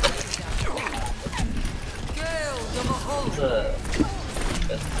 It's a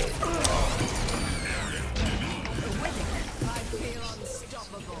best place.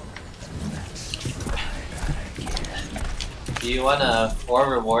 Do you wanna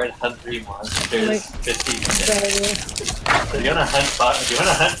 4 reward hunt 3 monsters? Like, 50 minutes. So you wanna hunt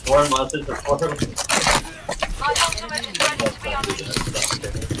 4 monsters for 4 rewards?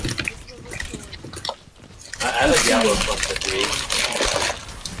 I have a Diablo plus for 3.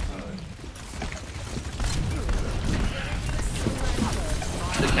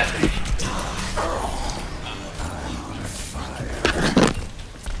 The captain.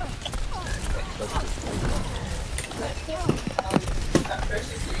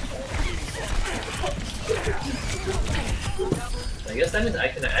 I guess that means I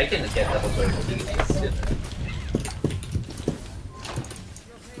can get double sword sooner.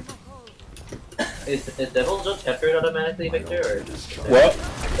 Is double jump tempered automatically, Victor, or what?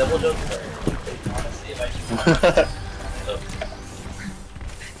 Double jump? Sorry. Let's see if I can.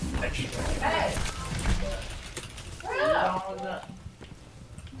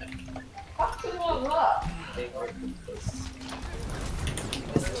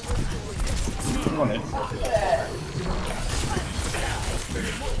 Come on in.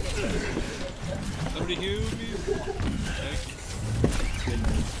 Somebody heal me.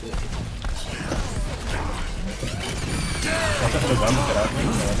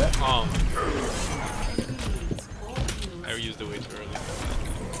 I used it way too early.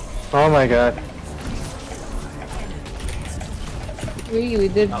 Oh my god. We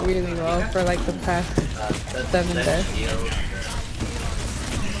did really well for like the past 7 days.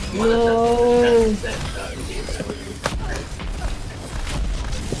 No.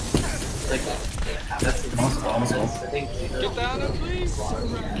 Get down, please. Oh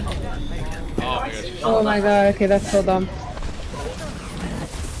my gosh. Oh my god, okay, that's so dumb.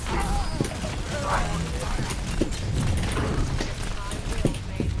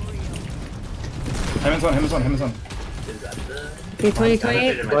 Him is on. Okay,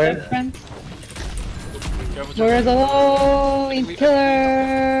 2028, friends. Where's the holy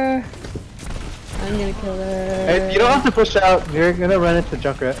killer? I'm gonna kill her. Hey, you don't have to push out. You're gonna run into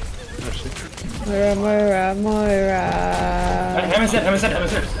Junkrat. Moira. Him is dead.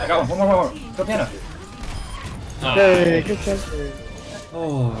 I got one more. Go piano. Hey, Good job.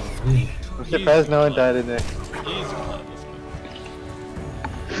 Oh, I'm surprised no one died in there.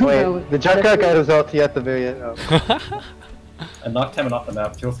 Wait, the Junkrat got his ulti at the very end. Oh. I knocked him off the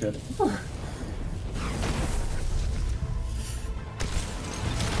map. Feels good.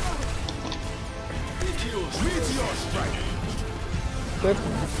 Good.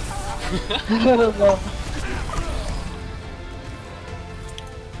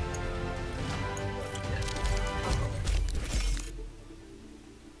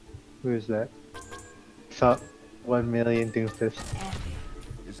 Who is that? Saw 1 million Doomfist.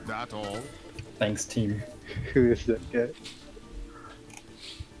 Is that all? Thanks, team. Who is that guy?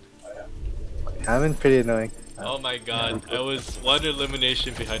 I'm pretty annoying. Oh my god, I was 1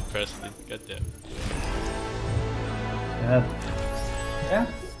 elimination behind Preston. Goddamn. Yeah.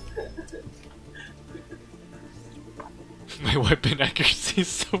 My weapon accuracy is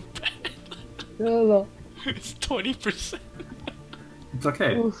so bad. It's 20%. It's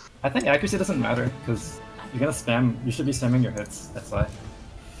okay. Oof. I think accuracy doesn't matter because you're gonna spam. You should be spamming your hits. That's why.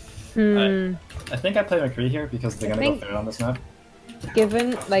 I think I play McCree here because they're gonna go fair on this map.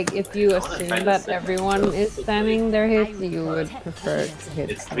 Given, like, if you assume that everyone is spamming their hits, you would prefer to hit.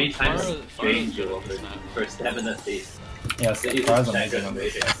 It's 3 times range for stamina phase. Yeah, So so far amazing on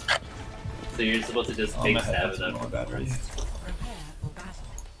this. So you're supposed to just take stamina.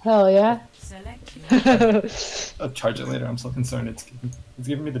 Hell yeah. I'll charge it later. I'm so concerned. It's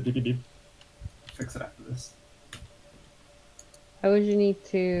giving me the beep beep beep. Fix it after this. How would you need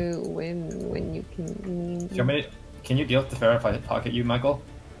to win when you can? Can you deal with the fair if I pocket you, Michael?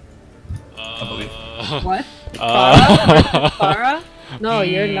 I believe. What? Farah? No,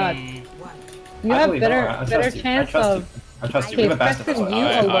 you're not. You I have believe, better I trust you. chance of. I trust you. Okay, We're the best Preston, of you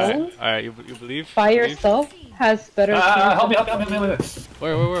us. alone Alright, you believe? by yourself has better chance. Help me.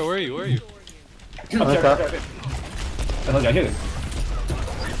 Where are you? Oh, sorry. hell, I hit it.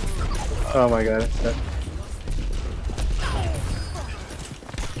 Oh my god.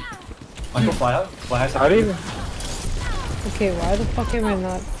 Michael, fly out. Fly out. How do you? Okay, why the fuck am I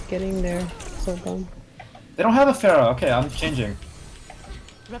not getting there? So dumb. They don't have a Pharah. Okay, I'm changing.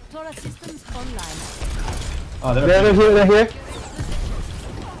 Raptora systems online. Oh, They're here. They're here.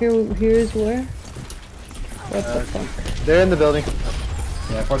 Here's where? What the fuck? They're in the building.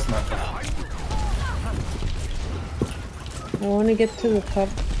 Yeah, of course not. I want to get to the top.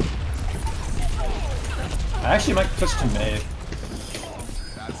 I actually might switch to Mei.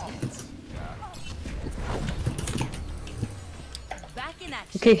 Back in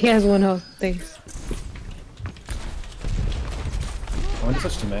action. Okay, he has 1 health. Thanks. I want to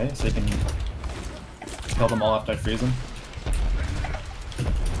switch to Mei so you can kill them all after I freeze them.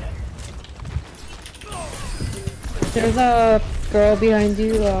 There's a girl behind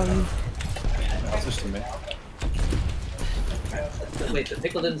you. Yeah, I'll switch to Mei. Wait, the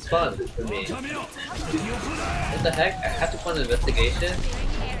pickle didn't spawn for me. What the heck? I have to find an investigation?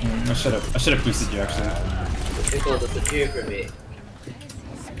 I should have boosted you actually. The pickle disappeared for me.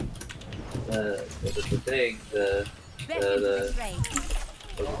 The thing, the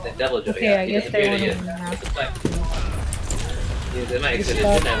devil joy. Okay, Yeah, I he guess they disappeared want again. to What the fuck? He my expedition, I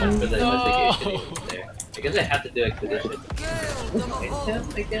went for the investigation, he was there. I guess I have to do expedition.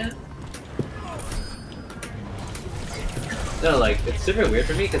 Again? No, like, it's super weird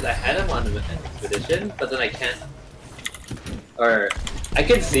for me because I had him on an expedition, but then I can't... Or, I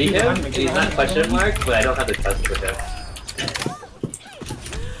can see him, he's not question mark, but I don't have the trust with him.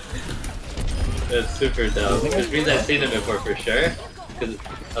 It's super dumb, which means I've seen him before for sure, because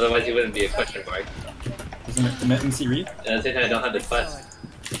otherwise he wouldn't be a question mark. Doesn't it commit and see read? And at the same time I don't have the quest.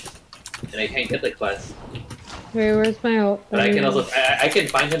 And I can't get the quest. Wait, where's my ult? But I can also... I can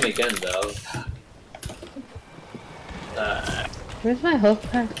find him again though. Where's my health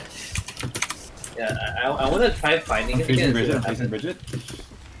pack? Yeah, I want to try finding him again. I'm facing Bridget. This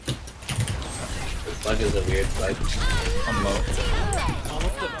bug is a weird bug. I'm low.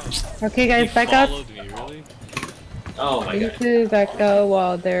 Okay, guys, back up. Really? Oh my You god. need to back out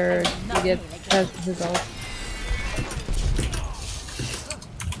while they're to get past his ult.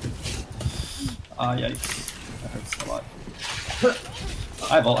 Ah, yikes. That hurts a lot.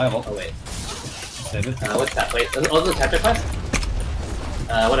 I have ult. Oh wait. Save it. What's that? Wait, oh, the chapter quest?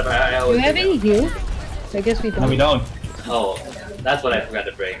 Whatever, I Do always we have any heals? I guess we don't. No, we don't. Oh, that's what I forgot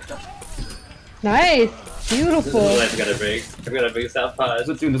to bring. Nice! This is Beautiful! what I forgot to bring. I forgot to bring South Pod. There's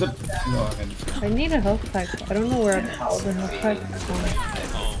a dude, there's a... No, okay. I need a health pack. I don't know where all the health packs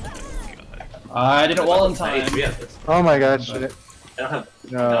are. I didn't wall in time. Oh my god, shit. I don't have...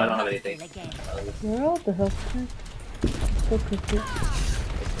 No. No, I don't have anything. Where are all the health packs? So confused.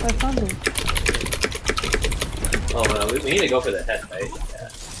 I found them. Oh, we need to go for the head, right? Yeah.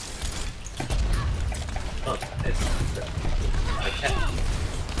 Oh, nice. I can't.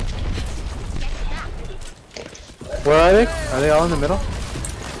 Where are they? Are they all in the middle?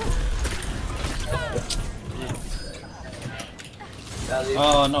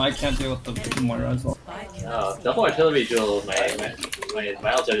 Oh no, I can't deal with the Moira as well. Oh, double artillery duel, my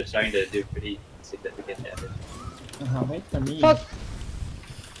vials are starting to do pretty significant damage. Wait for me. Fuck!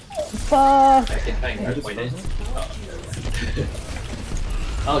 Fuck! I can find guard point it.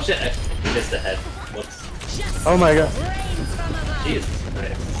 Oh shit, I missed the head. Whoops. Oh my god. Jesus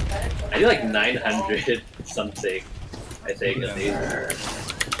Christ. I do like 900 something, I think, at least.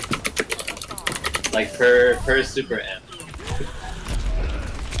 Like per super M.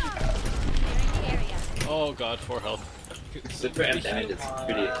 Oh god, 4 health. Super M damage is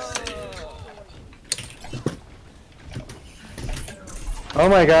pretty insane. Oh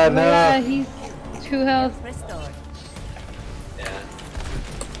my god, no. Yeah, he's 2 health. Yeah.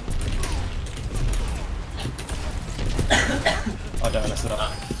 Oh damn, I messed it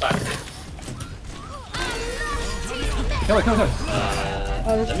up. Fuck. Kill it.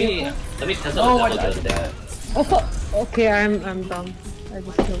 Let me test Oh, out I the died double to that. Oh fuck! Okay, I'm dumb. I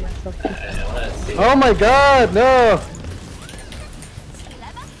just killed myself. I wanna see. Oh my god, no!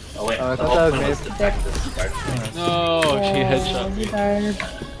 Oh wait, I the thought whole that point was was to practice guard. No, she headshot He me. died.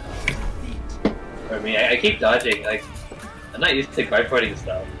 For me, I keep dodging, like, I'm not used to guard porting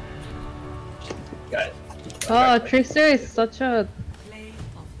stuff. Guys. Oh, Trickster is such a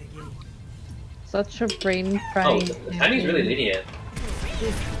brain Oh, frying. the timing's really lenient.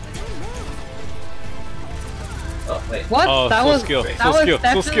 Oh, wait. What? Oh, that so was skill, that so was skill, so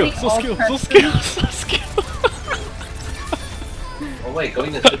definitely skill, so all skill, so pressure. skill, so skill. Oh wait,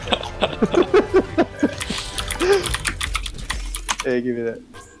 going to switch. Hey, give me that.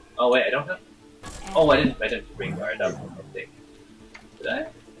 Oh wait, I don't have. Oh, I didn't bring guard up, I think. Did I?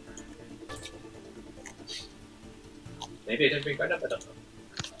 Maybe I didn't bring guard up, I don't know.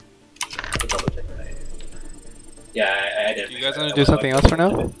 I'll double check that. Yeah, I didn't. You guys want to do something else for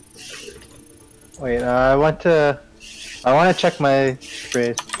now? Wait, I want to check my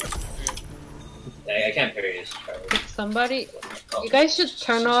sprays. I can't parry this. Somebody, you guys should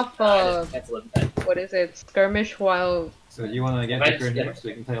turn off what is it? Skirmish while. So you want to get Vicar in here so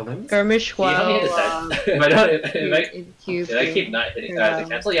we can play Limits? Skirmish while. If I keep not hitting the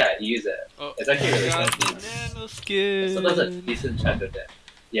cancel, yeah, use it. Oh, it's actually really fun. Nano skin. It still does a decent chunk of that.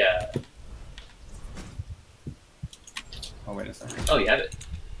 Yeah. Oh wait a second. Oh, you have it.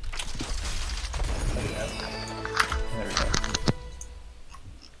 There we go.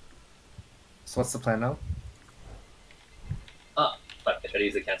 So what's the plan now? Oh, fuck, I tried to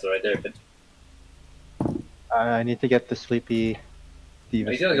use the cancel right there, but... I need to get the sleepy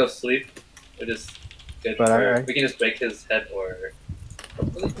He's gonna go sleep. We're just good. But we can just break his head or...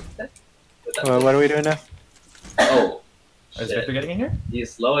 Hopefully his head? What are we doing now? Oh, Is Victor getting in here?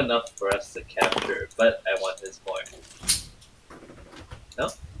 He's low enough for us to capture, but I want his more. No?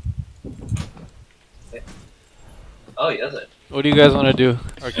 Okay. Oh, he doesn't. What do you guys want to do?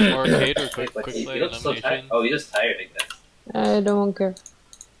 Arcade or quick He play looks so tired. elimination? Oh, he's just tired, I guess. I don't care.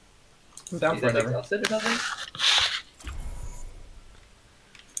 I'm down for He's whatever. exhausted or something?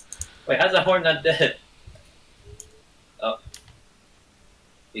 Wait, how's the horn not dead? Oh.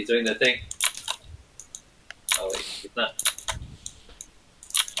 He's doing the thing. Oh wait, he's not.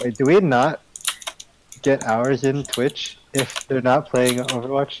 Wait, do we not get hours in Twitch if they're not playing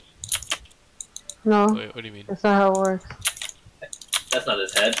Overwatch? No. Wait, what do you mean? That's not how it works. That's not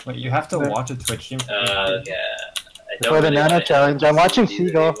his head. Wait, you have to watch a Twitch stream. Yeah. For the Nano Challenge, I'm watching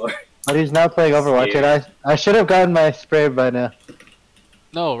Seagull, but he's not playing Overwatch, and I should have gotten my spray by now.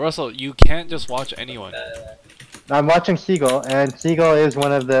 No, Russell, you can't just watch anyone. I'm watching Seagull, and Seagull is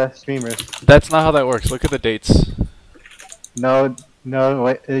one of the streamers. That's not how that works. Look at the dates. No,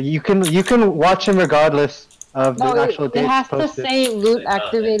 wait. You can watch him regardless of the actual dates it has posted. to say loot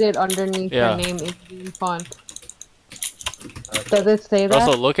activated underneath Yeah. your name in green font. Does it say that?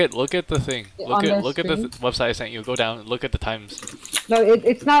 Russell, look at the thing. On the Look at the screen? website I sent you. Go down. Look at the times. No,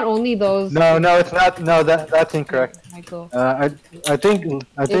 it's not only those. No, it's not. No, that's incorrect. Michael. I think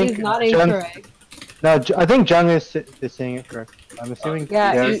It is not Jung- incorrect. No, I think Jung is saying it correct. I'm assuming.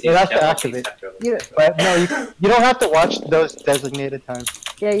 Yeah, it has to activate. But no, you don't have to watch those designated times.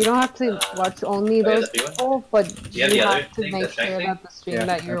 Yeah, you don't have to watch only those people, but you have you the other have to thing, make the track sure thing? that the stream Yeah,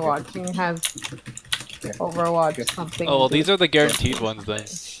 that you're okay. watching has Overwatch something. Oh well, to these it. are the guaranteed ones then.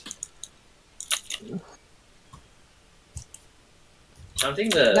 Counting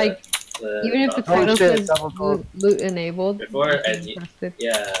the Like, the even if the Oh, title shit, says double gold. loot enabled. before you can and press it.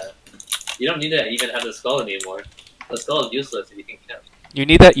 yeah, you don't need to even have the skull anymore. The skull is useless if you can count. You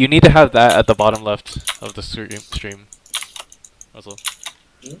need that. You need to have that at the bottom left of the stream. Russell.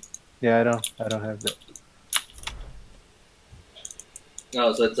 Yeah, I don't have that.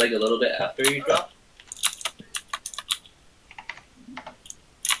 No, so it's like a little bit after you drop.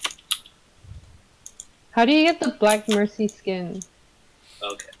 How do you get the Black Mercy skin?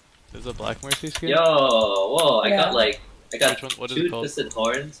 Okay. There's a Black Mercy skin. Yo, whoa! I Yeah. got Which one? What is it two called? twisted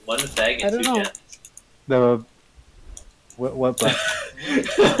horns, one fag, I and don't two know. gems. The what black?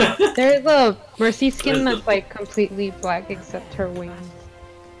 There's a Mercy skin Where's that's like completely black except her wings.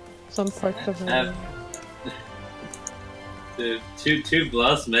 Some parts of her Have- wings. two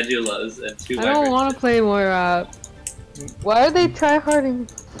Bloss Medulas and two I don't want to play more Why are they tryharding?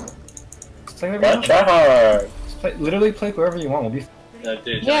 Just play wherever you want. Try hard. Just play, literally play wherever you want. We'll be. No,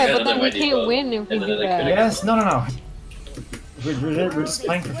 dude, I Yeah, got but then another we Mighty can't Bow. win if we And do then I that. Yes, no. We're just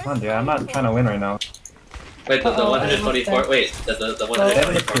playing for fun, dude. I'm not trying to win right now. Wait, the Uh-oh, 124. Wait, the They have a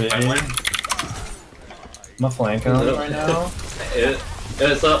 124. I'm a flanker right now. It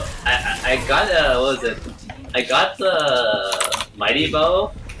was so I got what was it? I got the Mighty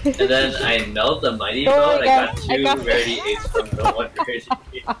Bow, and then I melt the Mighty Oh Bow, my and I got God, two I got- rarity apes from the one rarity.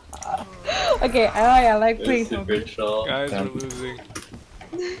 Okay, I like It playing was super Sophie. troll. Guys, Yeah. we're losing.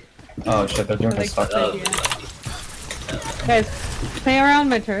 Oh shit, they're doing Like, this stuff. That was Guys, play around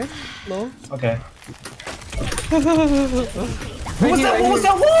my turn. Low. Okay. What What was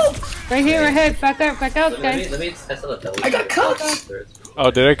that wall? Right here, right here. Back out, let guys. me test out the double. I got cooked! Oh,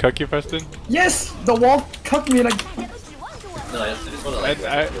 did I cuck you, Preston? Yes! The wall cucked me and I... No, I just want to like.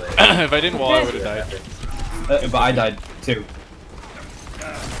 If I didn't wall, I would have died. But I died too.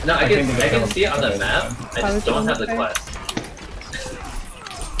 No, I can think they got see it on the okay. map. I just don't have the quest.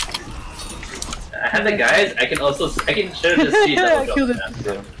 I have the guys. I can show just see double Killed jump it.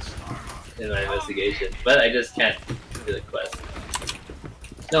 map. in my investigation, but I just can't do the quest.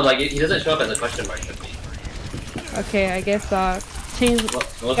 No, like he doesn't show up as a question mark to me. Okay, I guess change.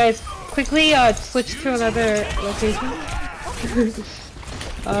 Guys, quickly switch to another location.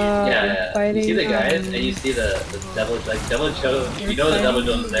 Yeah. You see the guys, and you see the devil, like Devil Joe. You know the Devil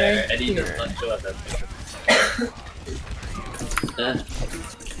Joe's there, and he does not show up as.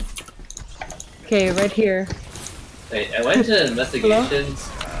 Okay, right here. Wait, I went to investigations.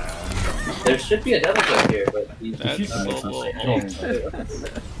 There should be a Devil Joe here, but he's Solo ult.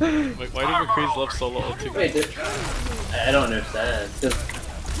 Wait, why do McCree's love solo ult too? Wait, I don't understand.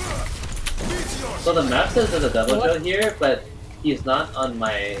 So the map says there's a Devil Joe here, but he's not on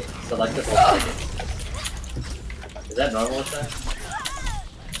my selectable target. Is that normal with that?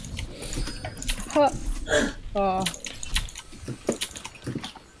 Oh.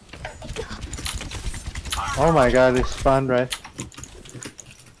 Oh my god, they spawned right.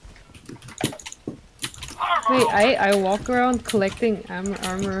 Wait, I walk around collecting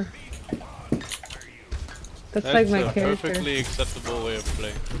armor. That's like my a character. perfectly acceptable way of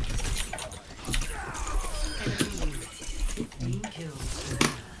playing.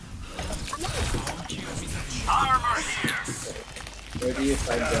 Where do you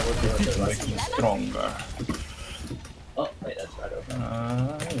find Devil Joe? Make me stronger. Oh, wait, that's right over.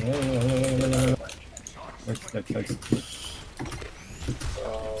 Wait.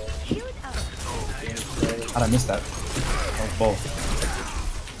 How'd I miss that? Oh, both.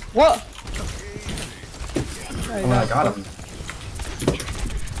 What? Oh, I got him.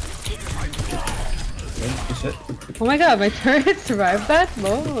 Okay, good shit. Oh my god, my turret survived that?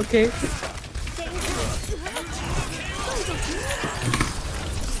 No? Okay.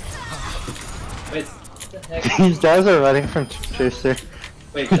 Wait, what the heck? These guys are running from Chaser.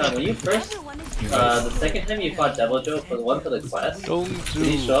 Wait, Sean, when you first, the second time you fought Devil Joe for the one for the quest, did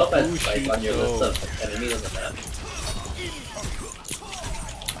he show up as like on your list of enemies on the map?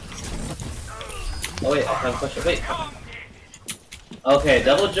 Oh wait, I have a question. Wait. Okay,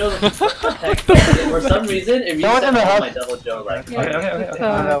 Devil Joe. Heck, for some reason, it reset all my Devil Joe like.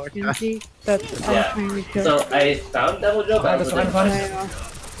 Yeah. So I found Devil Joe, but I was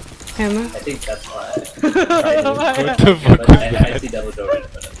Hammer? I think that's why. What the fuck But I see Devil Joe right in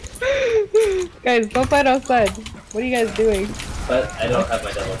front of me. Guys, don't fight outside. What are you guys doing? But I don't have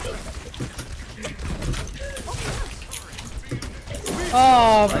my Devil Joe.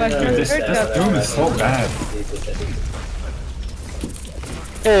 Oh, my Dude, this doom is so bad.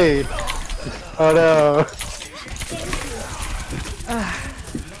 Hey! Oh no!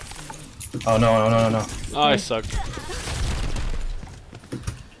 Oh no. Oh, I suck.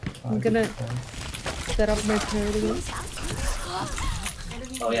 I'm gonna set up my turret again.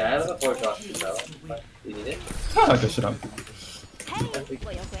 Oh yeah, I have a 4 drop too, so do you need it? Oh, good shit up.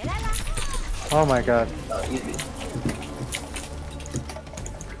 Oh my god. Oh, easy.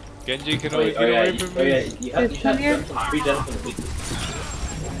 Genji can Oh, always get away from me. you have some free gems from the weekly.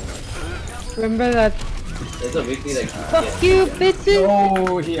 Remember that? There's a weekly that Fuck you, bitches!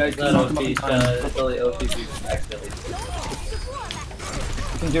 Oh, it's not OP, it's only OP if you accidentally.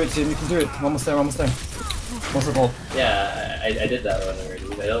 You can do it, Jim. You can do it. We're almost there. Almost the goal. Yeah, I did that one already.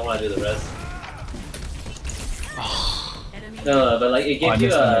 I don't want to do the rest. No, but like it gives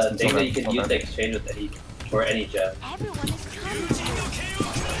you a thing that you can use to exchange with for any gem.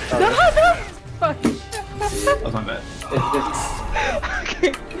 No! Fuck. That was my bad.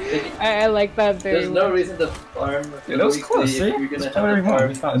 Okay. I like that very There's no reason to farm. Yeah, that was close, see? You're gonna It's have very to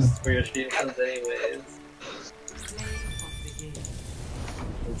hard, farm it's fun. for your stream subs anyways.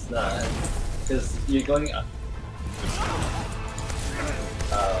 It's not. Because you're going up.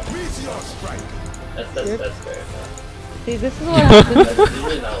 That's fair enough. See, this is what happens. That's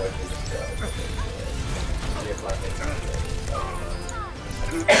usually not working.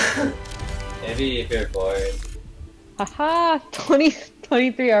 Maybe if you're bored. Haha,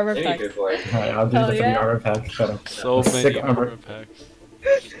 23 armor Maybe if pack. you're bored. Alright, I'll do Hell the yeah. armor pack. Shut up. So The many sick armor packs.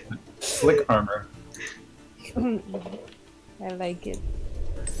 Slick armor. I like it.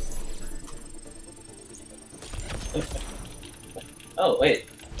 Oh, wait.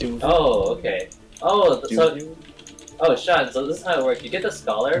 Oh, okay. Oh, so... Oh, Sean, so this is how it works. You get the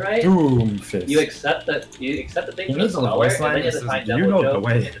scholar, right? Doomfist. You accept the thing He from the needs a scholar, voice and line then you have that to find says, "You Devil know the Joe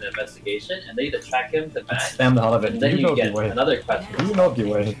way." in an investigation, and then you have to track him to match, Spam the hell of it. and then You you know get the way. another quest. You know the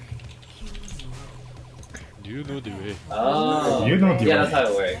way. You know the way. Oh, You know the yeah, way. that's how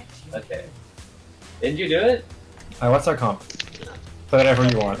it works. Okay. Didn't you do it? Alright, what's our comp? Play whatever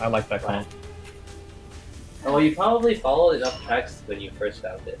you want. I like that comp. Oh, well, you probably followed enough tracks when you first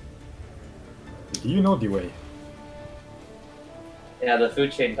found it. Do you know the way? Yeah, the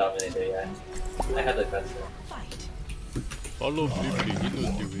food chain dominator, yeah. I had the custom. Follow Flippy, he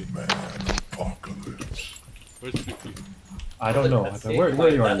knows the way. Apocalypse. Where's Flippy? I don't know. Where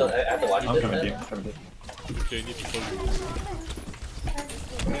you I are? have to watch I'm this coming then. to you. I'm coming to you. Okay, I need to follow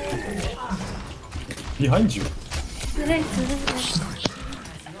you. Behind you.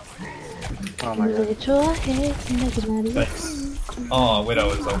 Oh my god. Thanks. Oh, Widow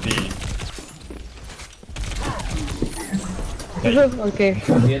is OP. Okay.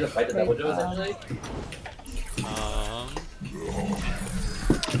 You had to fight the double Joe essentially?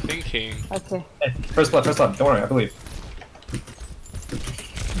 Thinking. Okay. Hey, first blood, don't worry, I believe.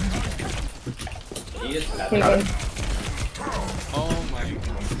 He is Okay, happy. guys. Oh my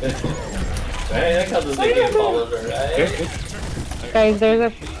god. Right, that counts as a game follower, right? Good, good. Guys, there's a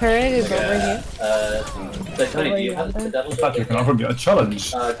turret is over here. So Tony, do you have the double I thought you Joe? can offer me a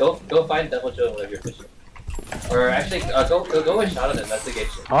challenge. Go find double Joe whenever you're fishing. Or actually, go with shot an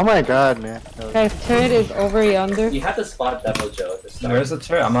investigation. Oh my god, man. Guys, turret is over yonder. You have to spot double Joe to start. Where's the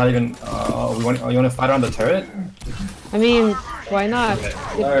turret? I'm not even. You want to fight around the turret? I mean, why not?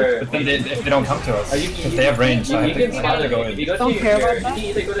 Or But then if they don't come to us, you if they have range, so I you have can to spot go it. If you in. go Don't to care your, about you that? can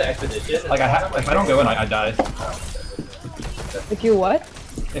either go to expedition. Like if I don't go in, I die. If you what?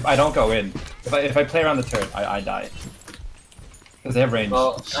 If I don't go in, if I play around the turret, I die. Because they have range.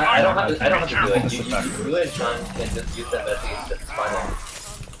 Well, I don't have to do it. Sit back. You and Sean can just use that investigation to spot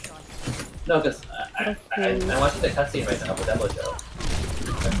it. No, because I'm watching the cutscene right now with Double Joe.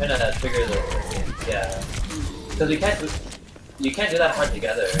 I'm trying to trigger the yeah. Because you can't do that part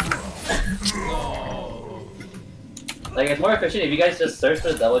together. Like it's more efficient if you guys just search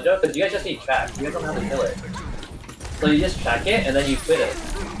for the Double Joe because you guys just need track. You guys don't have to kill it. So you just track it and then you quit it,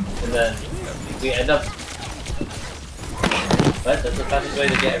 and then we end up. But that's the fastest way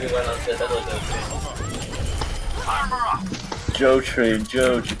to get everyone on the Double Joe train.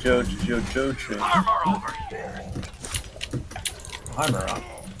 Joe train. Armor up.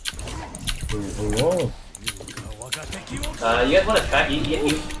 Whoa. You guys want to track?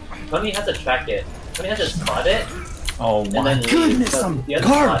 Tony has to track it. Tony has to spot it. Oh And my then goodness, you have to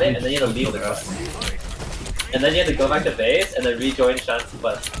spot it, and then you have to leave the quest. And then you have to go back to base, and then rejoin Sean's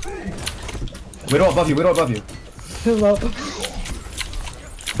quest. Widow above you, Widow above you. Hello.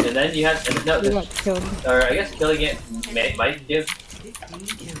 And then you have, no, You got killed. or I guess killing it might give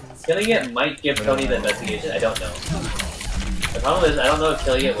Tony the investigation. I don't know. The problem is I don't know if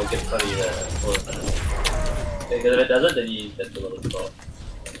killing it will give Tony the full investigation. Because if it doesn't, then you just a little control.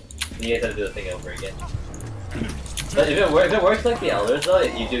 Then you guys have to do the thing over again. But if it works like the Elders though,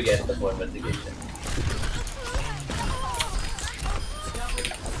 you do get the full investigation.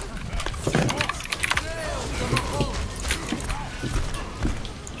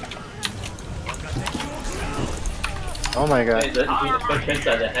 Oh my god. Hey, the Prince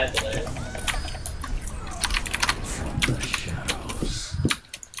has a hat there.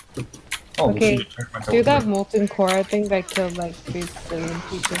 Oh, Okay, shit, check my do token. that molten core. I think that killed like 3 billion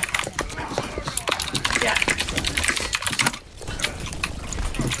people. Yeah.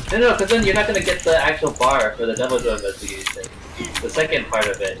 No, because then you're not gonna get the actual bar for the Double Joe investigation. The second part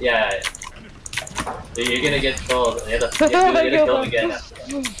of it, yeah. You're gonna get trolled, and you have to kill him again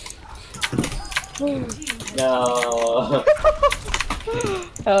after that. No.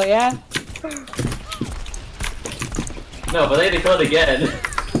 Oh yeah. No, but they had to kill it again.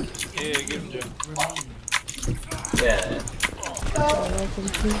 Yeah, give him Joe. Yeah.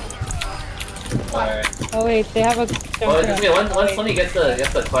 Alright. Oh wait, they have a. Well, just once Sonny gets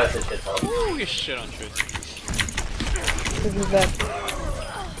the quest, it should help. Ooh, you shit on truth. This is bad.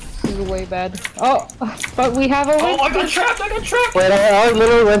 This is way bad. Oh, but we have a. Oh, I got trapped! Wait, I was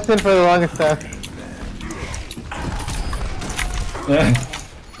literally Winston for the longest time. Yeah.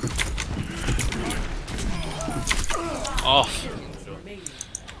 Off.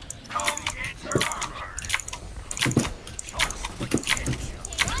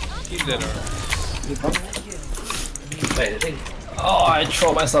 He's dead already. Wait, I think. Oh, I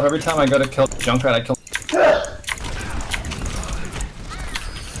troll myself every time I go to kill Junkrat. I kill.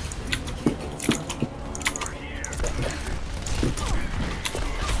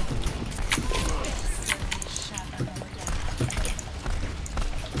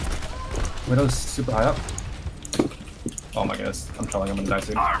 Widow's super high up. Oh my goodness, I'm trolling. I'm gonna die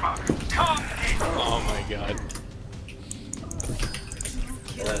soon. Oh my god.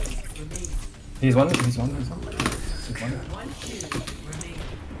 He's one. He's one.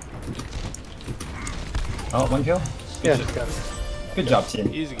 Oh, one kill. Yeah. Good job, team.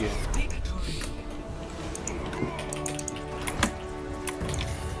 He's good.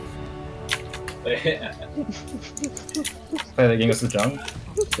 Wait, Play the game with the junk.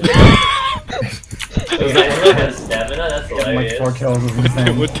 Everyone has stamina, that's Getting hilarious. like 4 kills is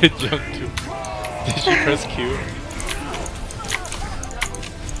insane. What did Junk do? Did she press Q?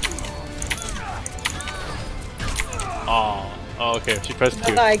 Oh, okay. She pressed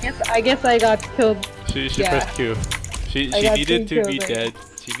Q. No, I guess I got killed. She Yeah. pressed Q. She got needed two to be kills, dead.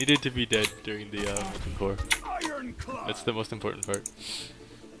 She needed to be dead during the Molten Core. That's the most important part.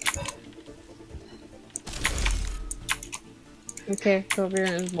 Okay,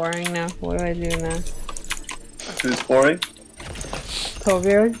 Torbjorn is boring now. What do I do now? Who's boring?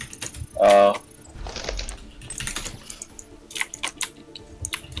 Torbjorn?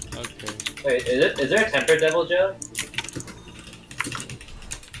 Okay. Wait, is there a Temper Devil, Joe?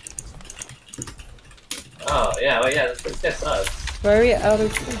 Oh, yeah, well, yeah, this guy sucks. Very out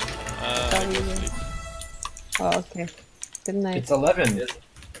of. I go sleep. Oh, okay. Good night. It's 11,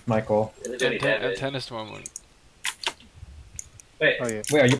 Michael. Doesn't do any damage. 10 is tomorrow morning. Wait, Oh yeah. Wait, are you